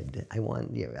dead.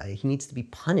 He needs to be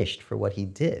punished for what he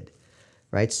did,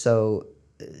 right? So,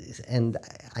 and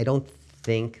I don't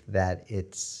think that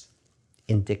it's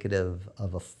indicative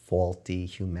of a faulty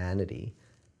humanity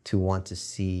to want to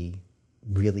see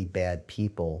really bad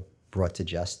people brought to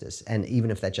justice, and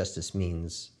even if that justice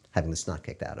means having the snot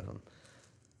kicked out of them.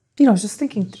 I was just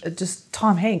thinking, just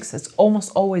Tom Hanks has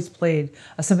almost always played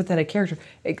a sympathetic character,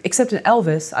 except in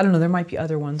Elvis. I don't know, there might be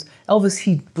other ones. Elvis,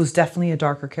 he was definitely a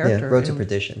darker character. Yeah, Road to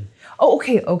Perdition. Oh,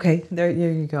 okay. There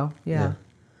you go. Yeah.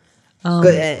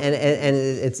 Good, and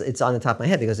it's on the top of my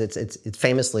head because it's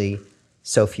famously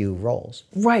so few roles.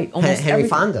 Right. Almost Henry everything.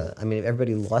 Fonda. I mean,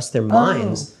 everybody lost their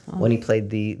minds when he played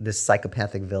the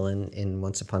psychopathic villain in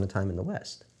Once Upon a Time in the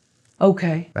West.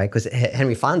 Okay. Right, because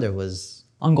Henry Fonda was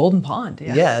on Golden Pond.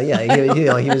 Yeah.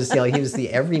 Yeah. He was the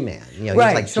everyman. He was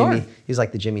Right, like sure. He was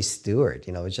like the Jimmy Stewart.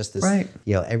 It was just this. Right.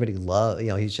 Everybody loved.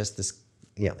 He's just this.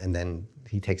 And then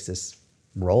he takes this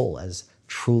role as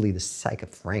truly the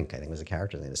Frank, I think was the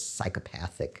character name, the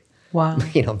psychopathic. Wow.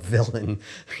 Villain.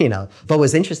 But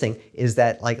what's interesting is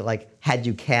that like had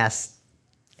you cast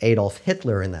Adolf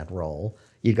Hitler in that role,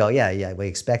 you'd go, yeah, we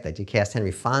expect that. You cast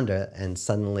Henry Fonda, and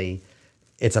suddenly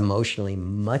it's emotionally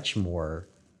much more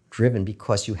driven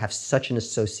because you have such an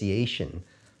association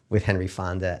with Henry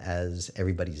Fonda as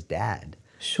everybody's dad.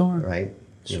 Sure. Right?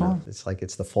 You Sure. know, it's like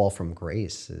it's the fall from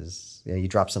grace. Is you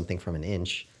drop something from an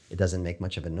inch, it doesn't make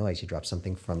much of a noise. You drop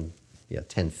something from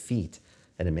 10 feet,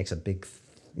 and it makes a big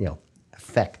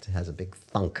effect. It has a big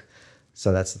thunk.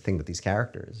 So that's the thing with these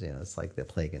characters. It's like they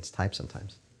play against type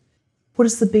sometimes. What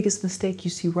is the biggest mistake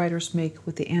you see writers make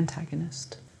with the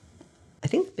antagonist? I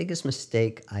think the biggest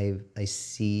mistake I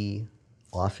see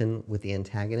often with the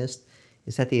antagonist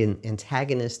is that the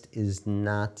antagonist is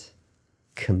not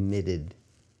committed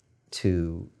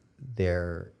to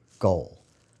their goal.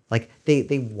 Like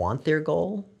they want their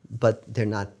goal, but they're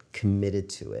not committed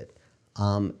to it.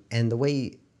 And the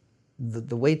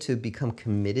way to become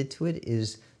committed to it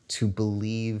is to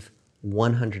believe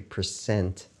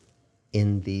 100%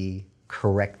 in the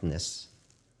correctness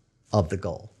of the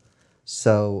goal.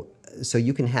 So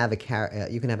you can have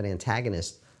an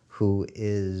antagonist who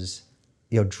is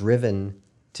driven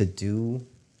to do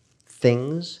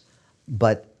things,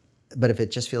 but if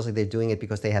it just feels like they're doing it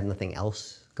because they have nothing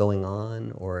else going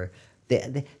on, or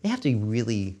they have to be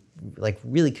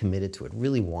really committed to it,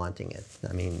 really wanting it.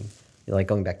 I mean, like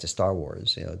going back to Star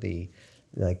Wars, the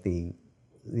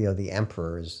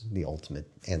Emperor is the ultimate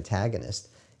antagonist.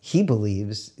 He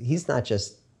believes he's not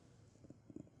just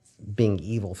being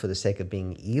evil for the sake of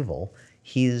being evil.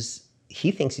 He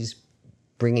thinks he's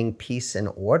bringing peace and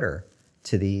order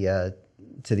to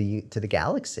the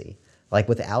galaxy. Like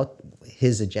without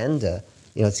his agenda,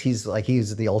 he's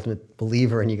the ultimate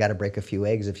believer, and you got to break a few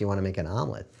eggs if you want to make an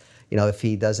omelet. If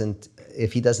he doesn't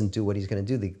do what he's going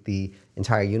to do, the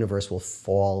entire universe will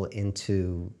fall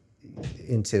into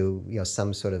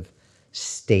some sort of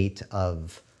state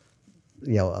of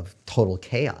total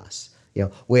chaos.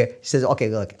 Where he says, okay,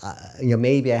 look,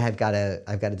 maybe I've got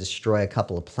to destroy a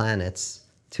couple of planets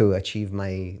to achieve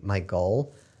my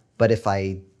goal, but if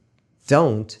I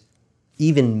don't,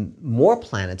 even more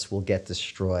planets will get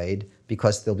destroyed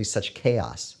because there'll be such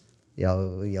chaos.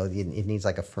 It needs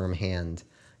like a firm hand,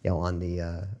 on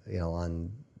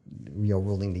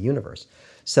ruling the universe.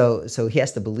 So he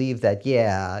has to believe that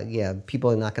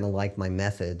people are not going to like my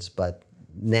methods, but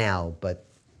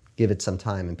give it some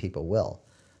time and people will,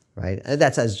 right? And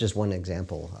that's as just one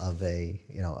example of a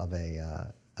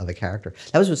character.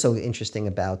 That was what's so interesting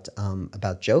about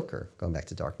Joker, going back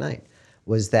to Dark Knight,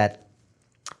 was that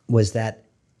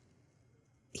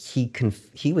he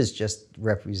was just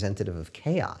representative of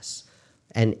chaos,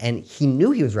 and he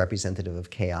knew he was representative of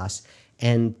chaos.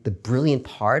 And the brilliant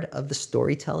part of the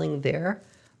storytelling there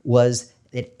was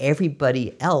that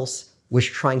everybody else was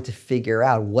trying to figure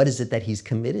out what is it that he's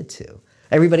committed to.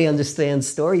 Everybody understands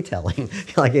storytelling,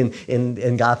 like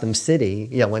in Gotham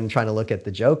City, when trying to look at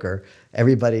the Joker,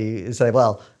 everybody is like,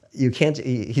 well, you can't,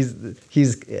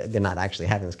 they're not actually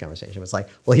having this conversation. It's like,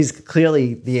 well, he's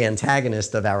clearly the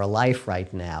antagonist of our life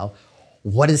right now.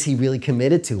 What is he really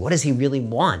committed to? What does he really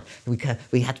want? We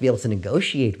have to be able to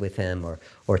negotiate with him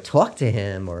or talk to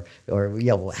him or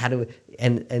how do,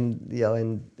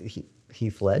 and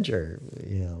Heath Ledger,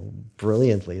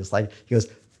 brilliantly, it's like, he goes,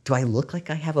 do I look like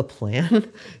I have a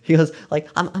plan? He goes, like,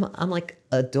 I'm like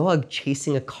a dog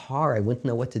chasing a car. I wouldn't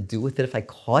know what to do with it if I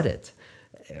caught it,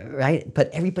 right? But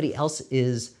everybody else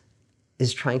is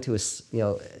trying to,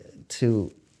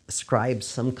 to ascribe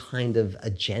some kind of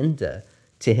agenda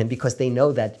to him because they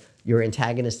know that your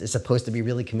antagonist is supposed to be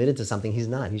really committed to something. He's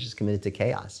not. He's just committed to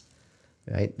chaos,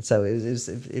 right? So it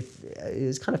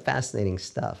was kind of fascinating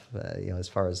stuff, as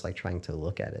far as like trying to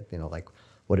look at it, like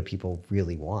what do people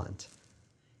really want?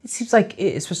 It seems like,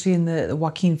 especially in the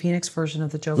Joaquin Phoenix version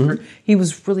of the Joker, he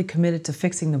was really committed to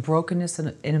fixing the brokenness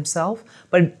in himself,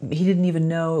 but he didn't even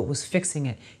know it was fixing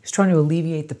it. He was trying to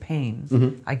alleviate the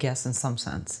pain, I guess, in some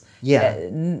sense. Yeah.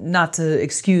 Not to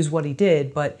excuse what he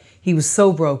did, but he was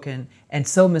so broken and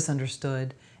so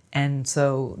misunderstood, and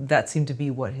so that seemed to be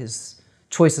what his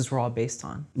choices were all based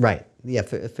on. Right. Yeah,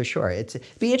 for sure. It'd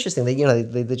be interesting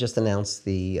that they just announced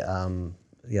the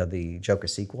Joker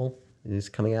sequel is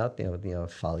coming out.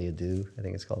 Folie à Deux, I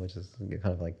think it's called, which is kind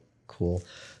of like cool.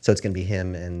 So it's going to be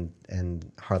him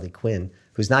and Harley Quinn,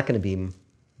 who's not going to be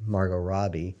Margot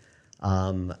Robbie.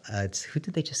 Who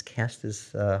did they just cast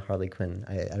as Harley Quinn?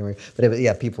 I don't remember.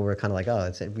 But people were kind of like, oh,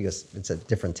 it's a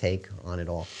different take on it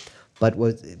all.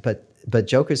 But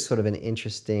Joker's sort of an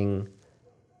interesting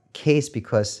case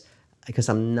because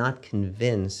I'm not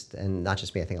convinced, and not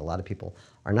just me, I think a lot of people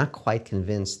are not quite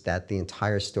convinced that the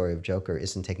entire story of Joker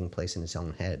isn't taking place in his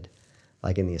own head,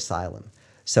 like in the asylum.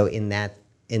 So in that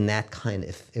kind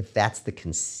of, if that's the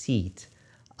conceit,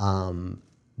 then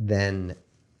kind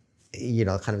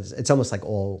of, it's almost like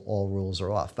all rules are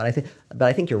off. But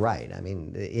I think you're right. I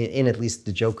mean, in at least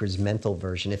the Joker's mental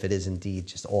version, if it is indeed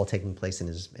just all taking place in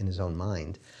his own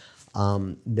mind,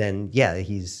 then yeah,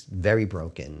 he's very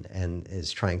broken and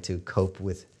is trying to cope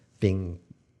with being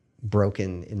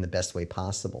broken in the best way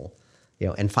possible,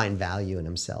 and find value in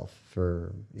himself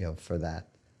for that,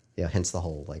 hence the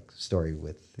whole like story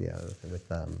with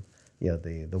the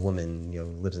woman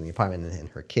lives in the apartment and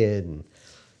her kid, and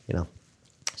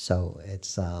so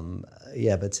it's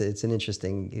but it's an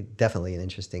interesting, definitely an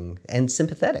interesting and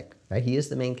sympathetic, right? He is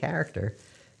the main character.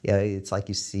 It's like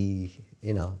you see,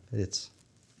 it's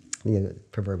the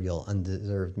proverbial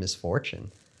undeserved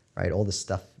misfortune, right? All the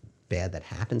stuff bad that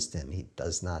happens to him, he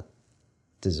does not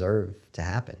deserve to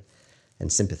happen.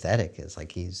 And sympathetic is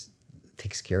like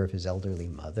takes care of his elderly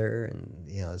mother, and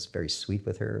is very sweet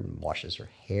with her and washes her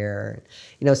hair.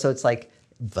 So it's like,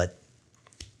 but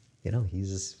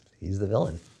he's the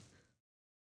villain.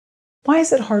 Why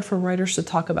is it hard for writers to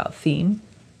talk about theme?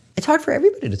 It's hard for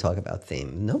everybody to talk about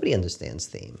theme. Nobody understands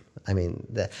theme. I mean,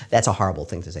 that's a horrible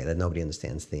thing to say, that nobody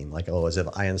understands theme. Like, as if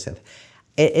I understand.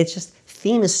 It's just,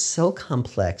 theme is so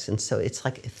complex, and so it's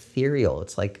like ethereal.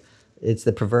 It's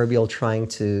the proverbial trying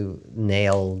to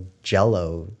nail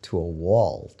Jell-O to a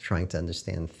wall, trying to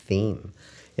understand theme.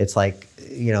 It's like,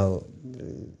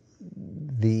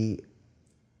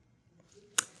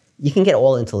 you can get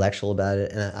all intellectual about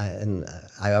it, and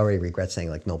I already regret saying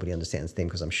like nobody understands theme,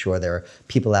 because I'm sure there are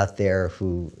people out there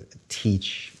who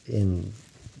teach in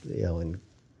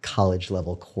college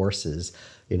level courses,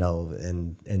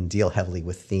 and deal heavily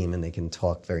with theme, and they can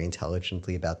talk very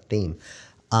intelligently about theme.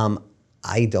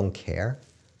 I don't care,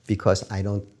 because I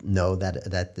don't know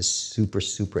that the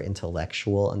super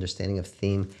intellectual understanding of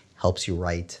theme helps you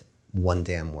write one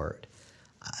damn word.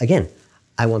 Again,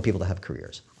 I want people to have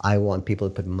careers. I want people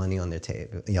to put money on their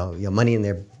table, money in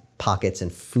their pockets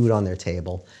and food on their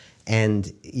table.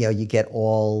 And, you get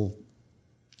all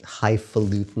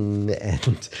highfalutin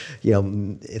and,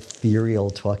 ethereal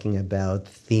talking about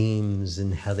themes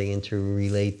and how they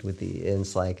interrelate with and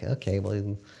it's like, okay, well,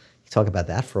 you talk about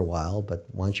that for a while, but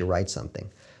why don't you write something?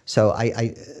 So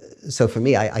so for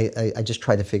me, I just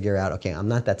try to figure out, okay, I'm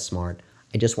not that smart.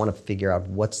 I just want to figure out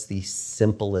what's the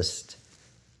simplest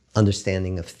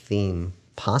understanding of theme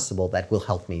possible that will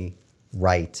help me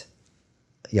write,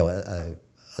 a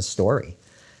story,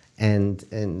 and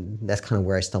that's kind of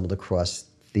where I stumbled across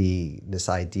this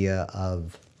idea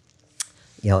of,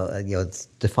 it's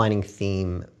defining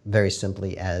theme very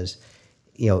simply as,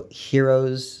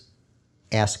 heroes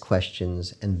ask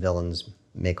questions and villains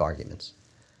make arguments,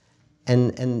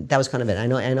 and that was kind of it. I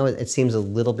know it seems a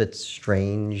little bit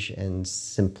strange and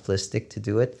simplistic to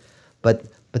do it, but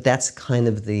that's kind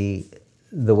of the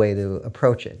way to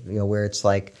approach it, where it's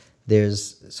like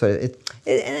there's sort of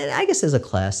and I guess there's a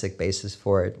classic basis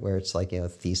for it, where it's like,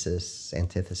 thesis,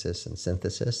 antithesis, and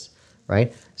synthesis,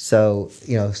 right? So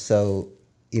you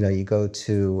go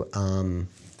to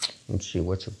let's see,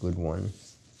 what's a good one? I'm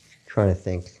trying to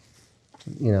think,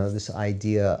 this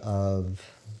idea of, I'm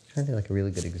trying to think like a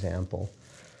really good example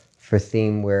for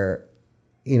theme where,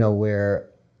 okay,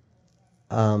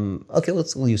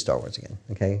 we'll use Star Wars again.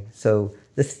 Okay, so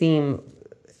the theme,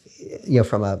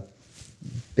 from a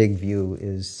big view,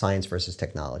 is science versus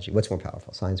technology. What's more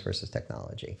powerful, science versus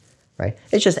technology, right?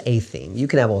 It's just a theme. You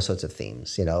can have all sorts of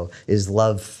themes. Is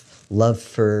love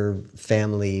for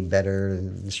family better,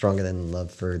 stronger than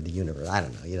love for the universe? I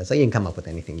don't know. So you can come up with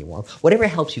anything you want. Whatever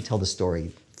helps you tell the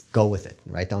story, go with it,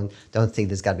 right? Don't think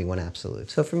there's got to be one absolute.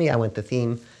 So for me, I went the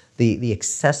theme, the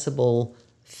accessible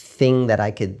thing that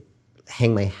I could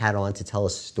hang my hat on to tell a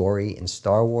story in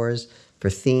Star Wars for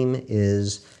theme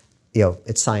is,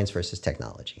 it's science versus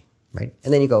technology, right?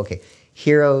 And then you go, okay,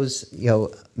 heroes,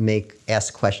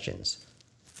 ask questions.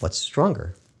 What's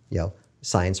stronger?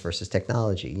 Science versus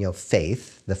technology.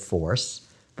 Faith, the Force,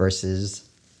 versus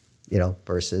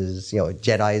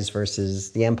Jedi's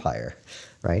versus the Empire,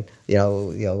 right?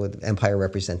 Empire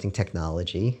representing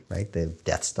technology, right? The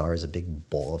Death Star is a big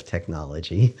ball of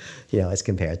technology, as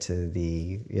compared to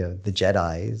the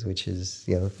Jedi's, which is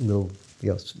little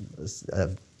a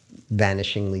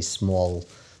vanishingly small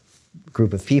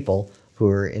group of people who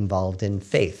are involved in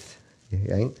faith,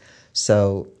 right?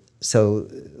 So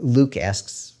Luke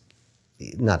asks,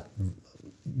 not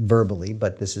verbally,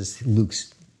 but this is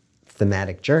Luke's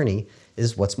thematic journey,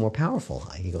 is what's more powerful?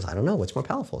 He goes, I don't know. What's more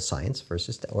powerful, science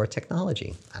versus or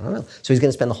technology? I don't know. So he's going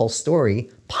to spend the whole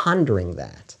story pondering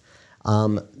that.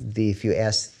 If you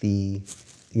ask the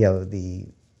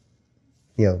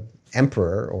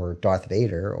Emperor or Darth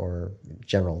Vader or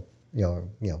General,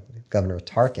 Governor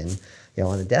Tarkin,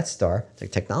 on the Death Star, the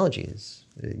technology is,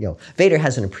 Vader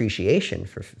has an appreciation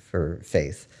for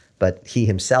faith, but he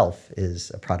himself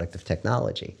is a product of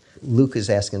technology. Luke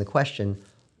is asking the question,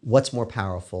 what's more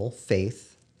powerful,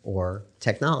 faith or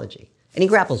technology? And he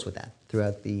grapples with that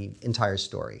throughout the entire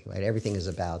story, right? Everything is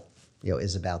about,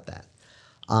 is about that.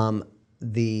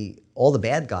 All the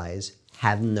bad guys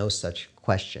have no such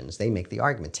questions. They make the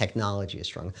argument. Technology is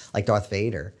strong. Like Darth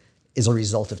Vader is a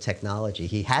result of technology.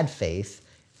 He had faith,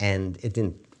 and it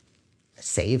didn't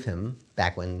save him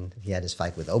back when he had his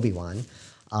fight with Obi-Wan.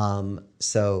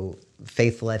 So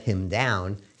faith let him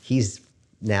down. He's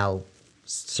now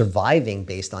surviving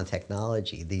based on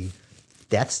technology. The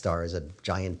Death Star is a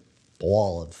giant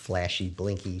ball of flashy,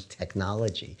 blinky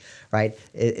technology, right?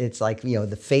 It's like,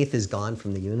 the faith is gone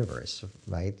from the universe,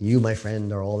 right? You, my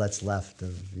friend, are all that's left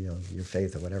of, your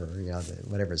faith or whatever,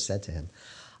 whatever is said to him.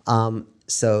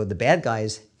 So the bad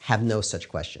guys have no such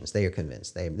questions. They are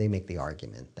convinced. They make the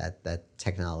argument that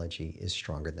technology is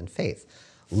stronger than faith.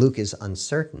 Luke is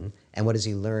uncertain, and what does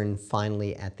he learn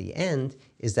finally at the end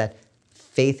is that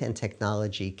faith and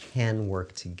technology can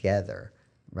work together,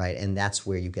 right? And that's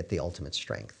where you get the ultimate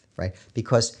strength, right?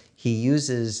 Because he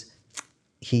uses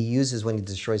when he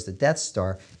destroys the Death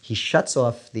Star, he shuts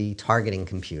off the targeting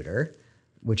computer,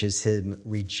 which is him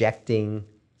rejecting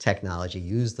technology.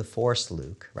 Use the Force,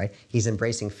 Luke, right? He's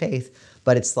embracing faith,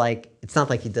 but it's not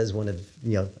like he does one of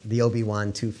the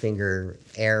Obi-Wan two-finger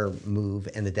air move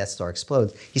and the Death Star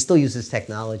explodes. He still uses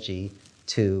technology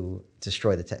to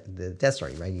destroy the Death Star,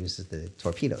 right? He uses the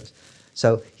torpedoes.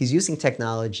 So he's using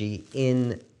technology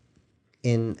in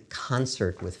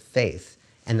concert with faith,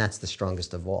 and that's the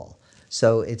strongest of all.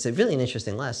 So it's really an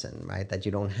interesting lesson, right? That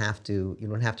you don't have to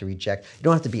reject. You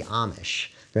don't have to be Amish,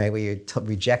 right? Where you're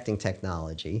rejecting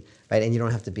technology, right? And you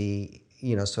don't have to be,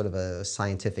 sort of a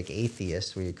scientific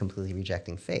atheist where you're completely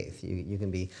rejecting faith. You can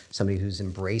be somebody who's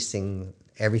embracing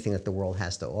everything that the world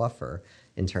has to offer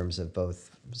in terms of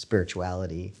both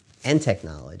spirituality and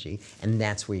technology, and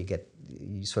that's where you get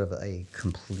sort of a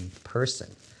complete person.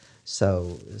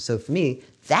 So for me,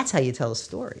 that's how you tell a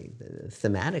story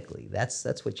thematically.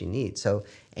 That's what you need. So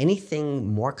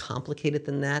anything more complicated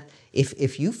than that,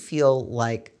 if you feel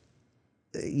like,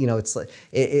 it's like,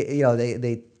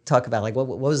 they talk about like what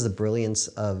was the brilliance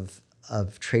of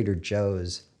Trader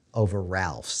Joe's over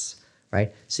Ralph's,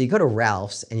 right? So you go to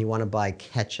Ralph's and you want to buy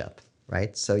ketchup,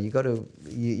 right? So you go to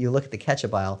you look at the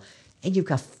ketchup aisle, and you've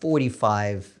got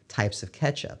 45 types of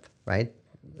ketchup, right?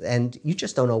 And you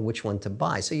just don't know which one to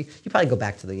buy. So you probably go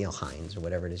back to the Heinz or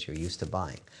whatever it is you're used to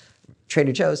buying.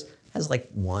 Trader Joe's has like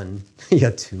one,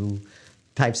 two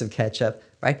types of ketchup,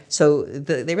 right? So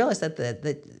they realized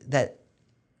that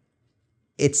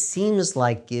it seems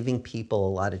like giving people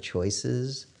a lot of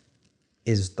choices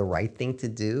is the right thing to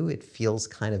do. It feels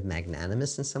kind of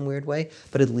magnanimous in some weird way,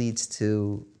 but it leads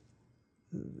to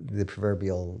the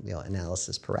proverbial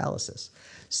analysis paralysis.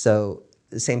 So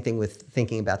the same thing with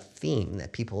thinking about theme,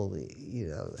 that people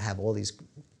have all these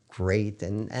great,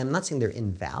 and I'm not saying they're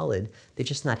invalid, they're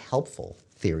just not helpful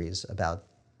theories about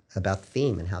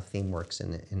theme and how theme works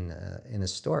in a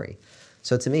story.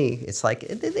 So to me, it's like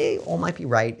they all might be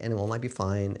right and it all might be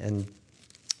fine, and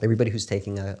everybody who's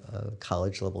taking a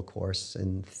college level course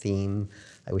in theme,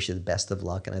 I wish you the best of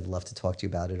luck, and I'd love to talk to you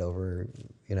about it over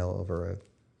a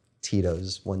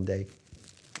Tito's one day.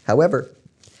 However,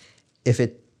 if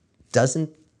it doesn't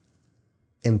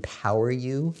empower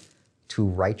you to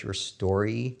write your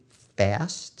story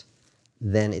fast,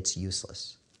 then it's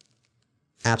useless.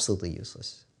 Absolutely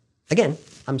useless. Again,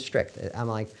 I'm strict. I'm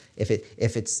like, if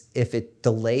it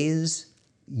delays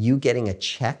you getting a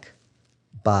check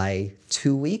by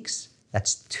 2 weeks,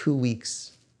 that's 2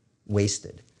 weeks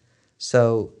wasted.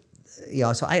 So,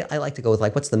 so I like to go with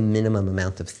like, what's the minimum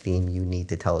amount of theme you need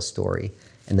to tell a story?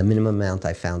 And the minimum amount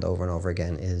I found over and over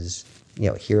again is,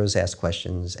 heroes ask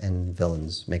questions and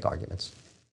villains make arguments.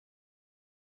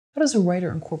 How does a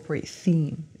writer incorporate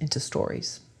theme into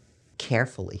stories?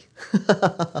 Carefully,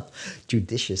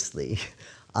 judiciously,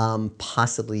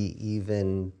 possibly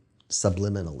even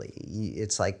subliminally.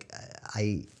 It's like,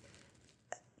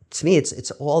 to me,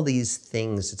 it's all these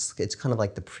things. It's kind of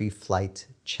like the pre-flight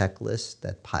checklist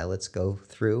that pilots go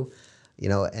through,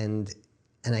 and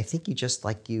I think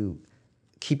you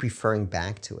keep referring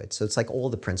back to it. So it's like all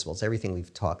the principles, everything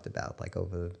we've talked about, like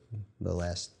over the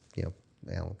last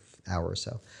hour or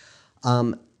so,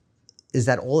 is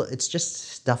that all? It's just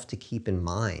stuff to keep in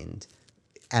mind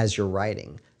as you're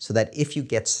writing, so that if you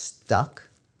get stuck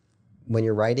when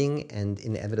you're writing, and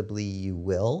inevitably you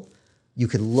will, you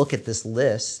could look at this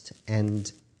list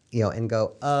and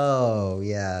go, oh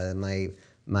yeah, my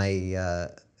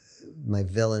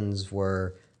villains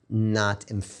were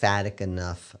not emphatic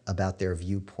enough about their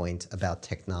viewpoint about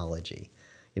technology,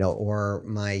 or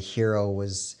my hero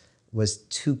was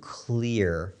too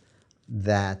clear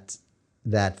that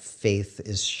faith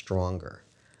is stronger.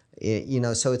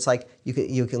 So it's like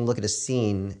you can look at a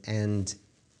scene and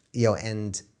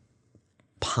and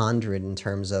ponder it in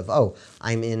terms of, oh,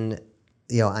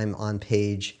 I'm on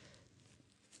page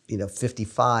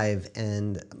 55,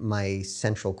 and my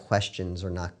central questions are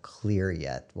not clear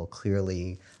yet. Well,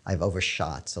 clearly I've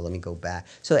overshot, so let me go back.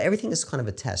 So everything is kind of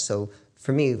a test. So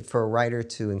for me, for a writer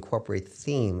to incorporate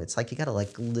theme, it's like you got to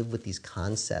like live with these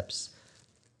concepts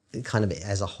kind of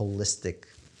as a holistic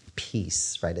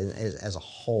piece, right? As a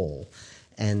whole,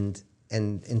 and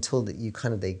until that you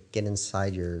kind of they get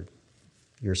inside your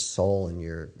soul and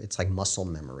it's like muscle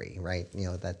memory, right?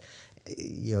 You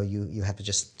have to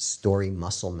just story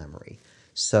muscle memory.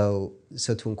 So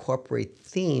to incorporate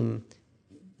theme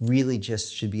really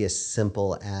just should be as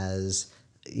simple as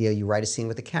you write a scene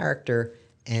with a character,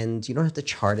 and you don't have to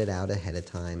chart it out ahead of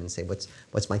time and say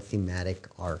what's my thematic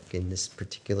arc in this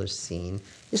particular scene.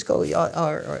 Just go,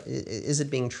 is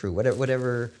it being true?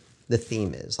 Whatever the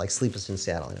theme is, like Sleepless in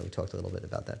Seattle. I know we talked a little bit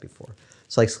about that before.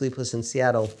 So like Sleepless in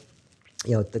Seattle,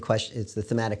 the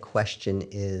thematic question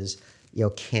is,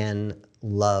 can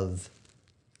love,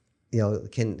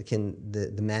 can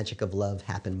the magic of love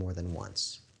happen more than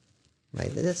once,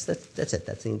 right? That's it.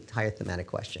 That's the entire thematic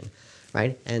question,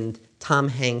 right? And Tom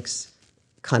Hanks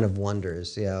kind of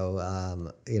wonders,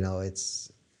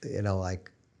 it's, I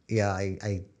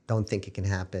don't think it can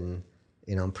happen.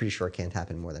 I'm pretty sure it can't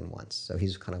happen more than once. So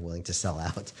he's kind of willing to sell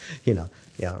out,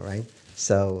 right?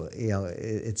 So,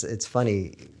 it's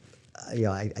funny.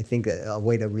 I think a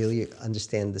way to really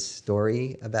understand the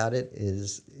story about it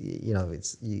is,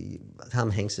 Tom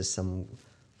Hanks is some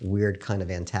weird kind of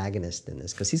antagonist in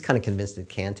this because he's kind of convinced it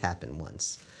can't happen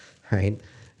once, right?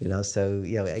 So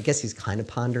I guess he's kind of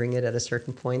pondering it at a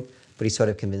certain point, but he's sort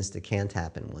of convinced it can't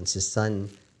happen once. His son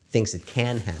thinks it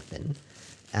can happen,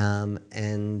 and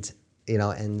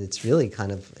it's really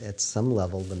kind of at some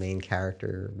level the main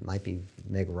character might be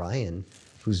Meg Ryan,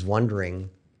 who's wondering,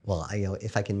 well,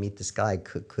 if I can meet this guy,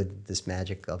 could this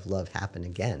magic of love happen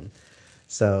again?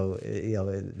 So,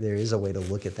 there is a way to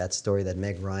look at that story that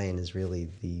Meg Ryan is really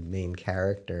the main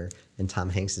character and Tom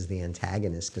Hanks is the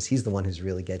antagonist because he's the one who's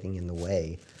really getting in the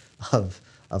way of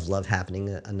love happening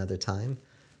another time,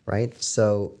 right?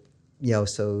 So,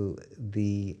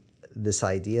 this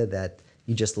idea that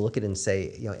you just look at it and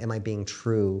say, am I being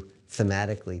true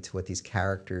thematically to what these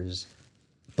characters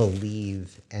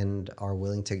believe and are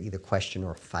willing to either question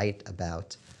or fight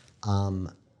about,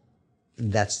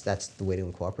 that's the way to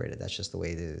incorporate it. That's just the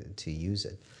way to use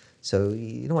it. So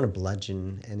you don't want to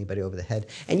bludgeon anybody over the head,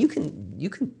 and you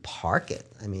can park it.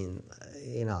 I mean,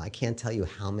 I can't tell you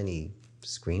how many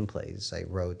screenplays I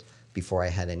wrote before I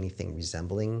had anything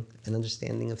resembling an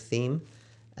understanding of theme,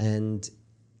 and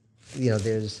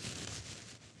there's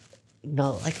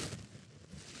like.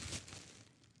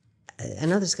 I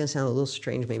know this is going to sound a little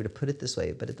strange maybe to put it this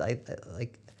way, but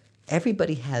like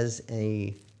everybody has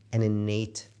an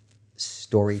innate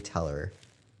storyteller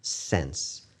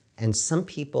sense. And some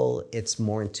people it's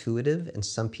more intuitive and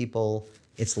some people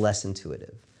it's less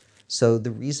intuitive. So the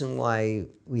reason why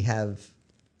we have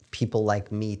people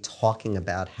like me talking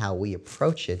about how we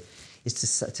approach it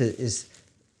is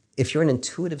if you're an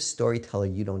intuitive storyteller,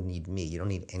 you don't need me. You don't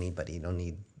need anybody. You don't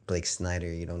need Blake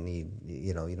Snyder. You don't need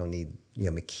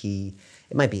McKee.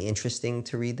 It might be interesting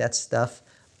to read that stuff,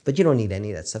 but you don't need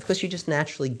any of that stuff because you just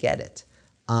naturally get it.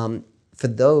 For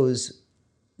those,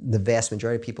 the vast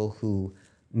majority of people who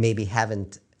maybe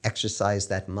haven't exercised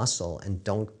that muscle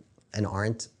and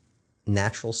aren't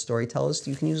natural storytellers,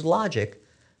 you can use logic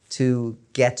to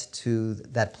get to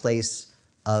that place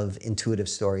of intuitive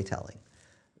storytelling,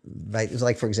 right? It's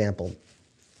like, for example,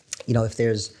 if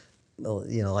there's,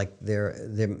 like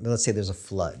let's say there's a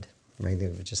flood, right? We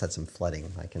just had some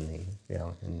flooding, like in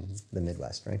the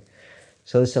Midwest, right?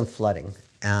 So there's some flooding,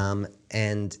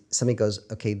 and somebody goes,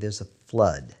 okay, there's a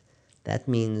flood. That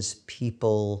means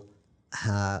people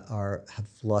have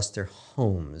lost their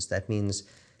homes. That means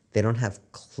they don't have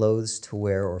clothes to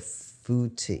wear or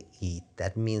food to eat.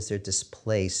 That means they're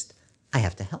displaced. I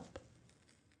have to help,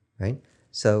 right?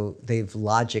 So they've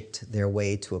logicked their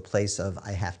way to a place of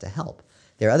I have to help.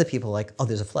 There are other people like, oh,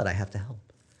 there's a flood, I have to help.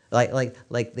 Like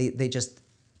they just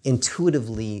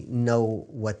intuitively know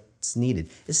what's needed.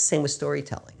 It's the same with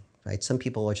storytelling, right? Some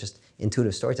people are just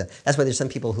intuitive storytelling. That's why there's some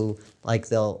people who like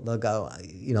they'll go,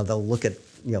 they'll look at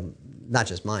not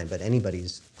just mine, but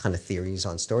anybody's kind of theories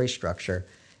on story structure,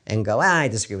 and go, I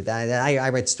disagree with that. I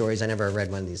write stories. I never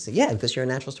read one of these things. Yeah, because you're a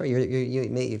natural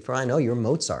story. For all I know, you're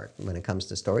Mozart when it comes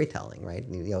to storytelling, right?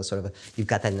 You've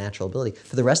got that natural ability.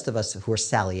 For the rest of us who are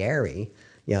Salieri,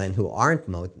 and who aren't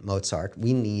Mozart,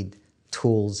 we need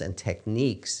tools and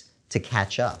techniques to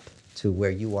catch up to where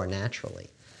you are naturally.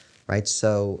 right?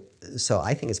 So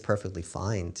I think it's perfectly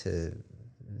fine to,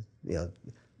 you know,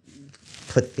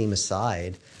 put theme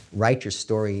aside, write your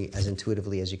story as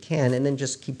intuitively as you can, and then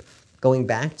just keep going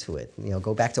back to it. You know,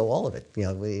 go back to all of it. You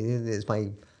know, is my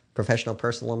professional,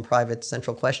 personal, and private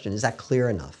central question, is that clear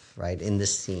enough, right, in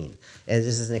this scene? And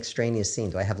this is an extraneous scene.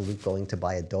 Do I have Luke going to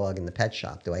buy a dog in the pet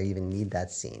shop? Do I even need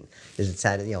that scene? Is it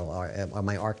sad, you know, are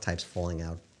my archetypes falling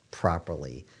out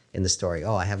properly in the story?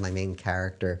 Oh, I have my main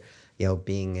character, you know,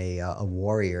 being a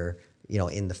warrior, you know,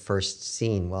 in the first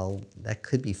scene. Well, that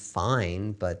could be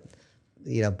fine, but,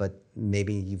 you know, but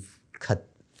maybe you've cut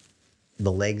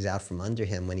the legs out from under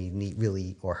him when he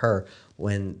really, or her,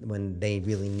 when they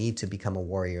really need to become a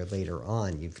warrior later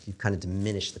on. You've kind of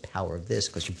diminished the power of this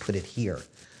because you put it here,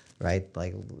 right?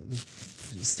 Like,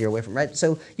 steer away from, right?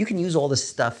 So you can use all this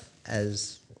stuff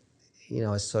as, you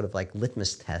know, as sort of like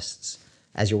litmus tests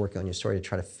as you're working on your story to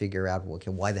try to figure out, well,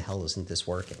 okay, why the hell isn't this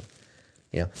working?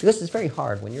 You know, because it's very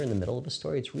hard when you're in the middle of a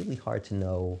story. It's really hard to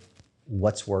know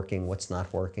what's working, what's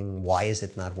not working, why is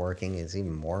it not working is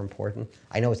even more important.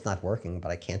 I know it's not working,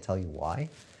 but I can't tell you why.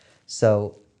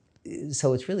 So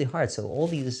it's really hard. So all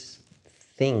these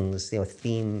things, you know,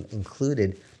 theme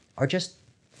included, are just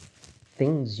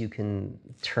things you can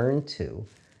turn to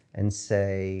and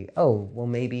say, oh, well,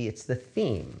 maybe it's the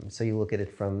theme. So you look at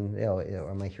it from, you know,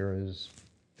 are my heroes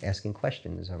asking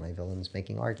questions? Are my villains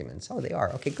making arguments? Oh, they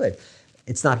are. Okay, good.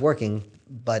 It's not working,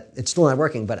 but it's still not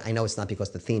working, but I know it's not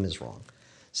because the theme is wrong.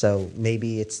 So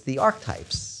maybe it's the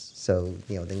archetypes. So,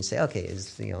 you know, then you say, okay,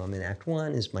 you know, I'm in Act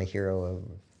 1, is my hero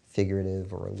a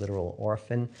figurative or a literal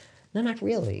orphan? No, not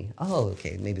really. Oh,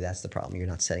 okay, maybe that's the problem. You're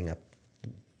not setting up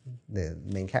the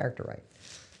main character right.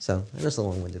 So that's a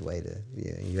long-winded way to,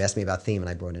 you asked me about theme and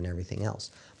I brought in everything else.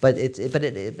 But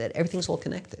everything's all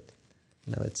connected.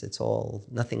 You know, it's all,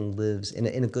 nothing lives,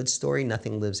 in a good story,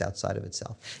 nothing lives outside of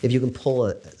itself. If you can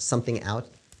pull something out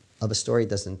of a story, it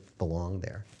doesn't belong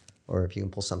there. Or if you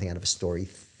can pull something out of a story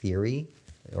theory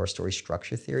or a story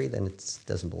structure theory, then it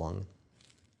doesn't belong.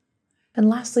 And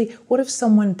lastly, what if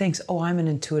someone thinks, oh, I'm an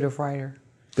intuitive writer?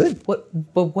 Good. But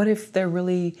what if they're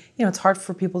really, you know, it's hard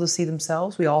for people to see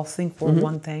themselves. We all think we're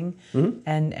one thing,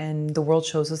 and the world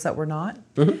shows us that we're not.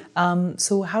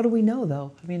 So how do we know,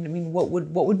 though? I mean, what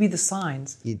would be the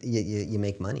signs? You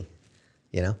make money,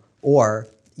 you know, or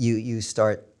you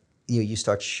start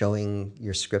showing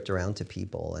your script around to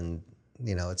people, and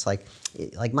you know, it's like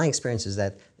my experience is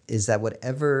that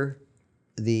whatever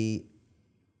the,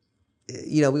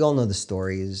 you know, we all know the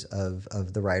stories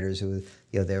of the writers who,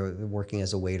 you know, they were working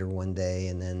as a waiter one day,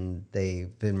 and then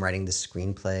they've been writing the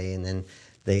screenplay, and then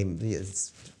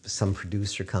some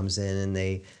producer comes in, and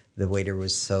the waiter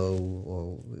was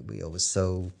so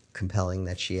compelling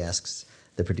that she asks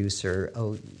the producer,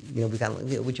 oh, you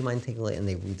know, would you mind taking a look? And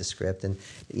they read the script, and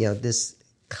you know, this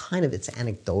kind of, it's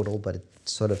anecdotal, but it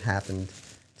sort of happened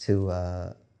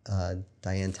to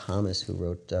Diane Thomas, who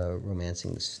wrote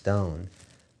 *Romancing the Stone*.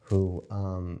 Who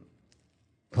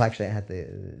actually I had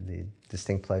the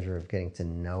distinct pleasure of getting to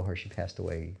know her. She passed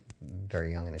away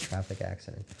very young in a traffic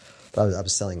accident. But I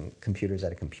was selling computers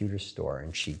at a computer store,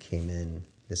 and she came in,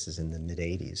 this is in the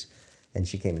mid-'80s, and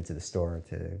she came into the store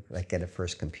to like get a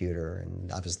first computer,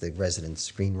 and I was the resident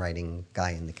screenwriting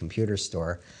guy in the computer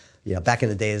store. You know, back in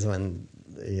the days when,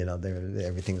 you know,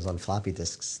 everything was on floppy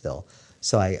disks still.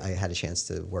 So I had a chance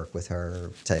to work with her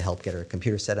to help get her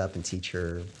computer set up and teach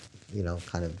her, you know,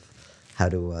 kind of how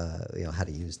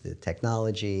to use the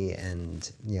technology,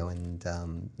 and you know,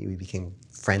 and we became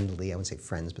friendly. I wouldn't say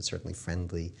friends, but certainly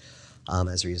friendly.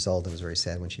 As a result, it was very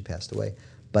sad when she passed away.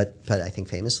 But I think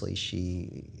famously,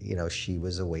 she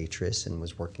was a waitress and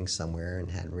was working somewhere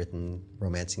and had written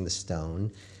 *Romancing the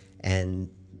Stone*, and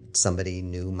somebody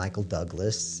knew Michael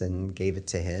Douglas and gave it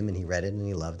to him, and he read it and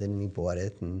he loved it and he bought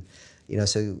it, and you know,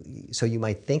 so you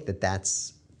might think that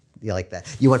that's, you know, like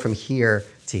that. You went from here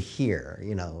to here,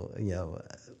 you know,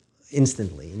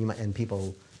 instantly, and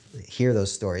people hear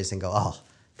those stories and go, oh,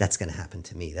 that's going to happen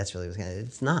to me. That's really what's going to.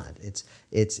 It's not. It's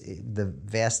the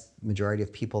vast majority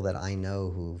of people that I know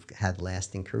who've had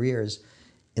lasting careers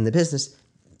in the business.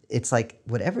 It's like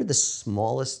whatever the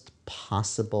smallest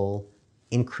possible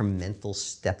incremental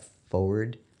step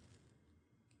forward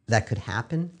that could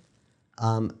happen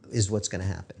is what's going to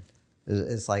happen.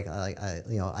 It's like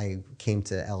I came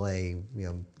to LA, you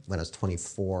know, when I was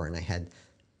 24, and I had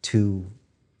 2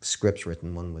 scripts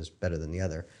written. One was better than the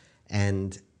other,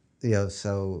 and you know,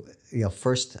 so you know,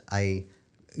 first I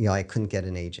couldn't get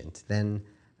an agent. Then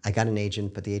I got an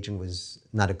agent, but the agent was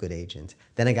not a good agent.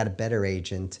 Then I got a better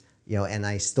agent, you know, and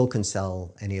I still couldn't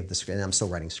sell any of the scripts. And I'm still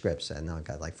writing scripts, and now I've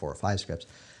got like 4 or 5 scripts,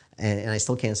 and I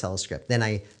still can't sell a script. Then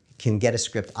I can get a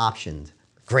script optioned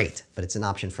great, but it's an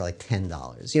option for like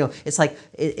 $10. You know, it's like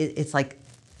it's like,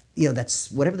 you know,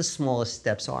 that's whatever the smallest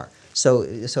steps are. So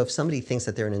if somebody thinks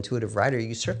that they're an intuitive writer,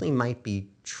 you certainly might be.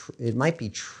 It might be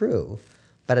true,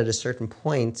 but at a certain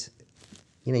point,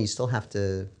 you know, you still have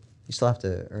to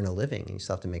earn a living, and you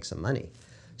still have to make some money.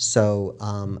 So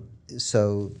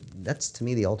so that's, to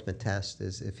me, the ultimate test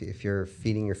is if you're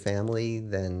feeding your family,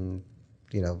 then,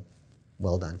 you know,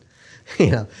 well done.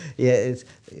 You know, yeah,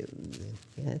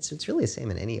 it's really the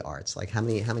same in any arts. Like how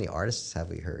many artists have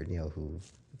we heard, you know, who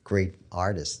great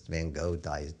artists, Van Gogh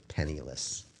died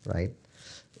penniless, right?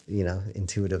 You know,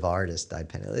 intuitive artist died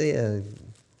penniless. Yeah,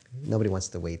 nobody wants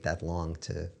to wait that long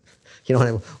to, you don't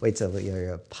want to wait till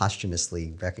you're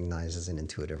posthumously recognized as an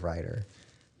intuitive writer,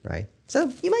 right?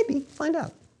 So you might be, find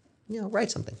out, you know,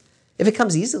 write something. If it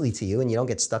comes easily to you and you don't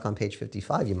get stuck on page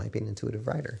 55, you might be an intuitive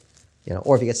writer. You know,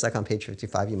 or if you get stuck on page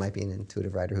 55, you might be an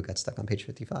intuitive writer who got stuck on page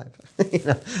 55. You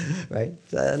know, right?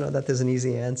 So I know that there's an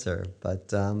easy answer,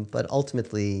 but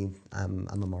ultimately, I'm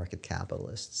a market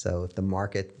capitalist. So if the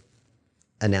market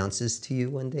announces to you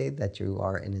one day that you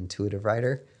are an intuitive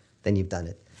writer, then you've done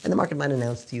it. And the market might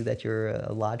announce to you that you're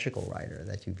a logical writer,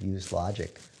 that you've used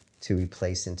logic to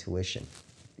replace intuition.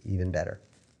 Even better,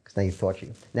 because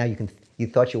now you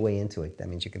thought your way into it. That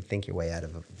means you can think your way out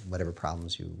of whatever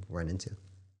problems you run into.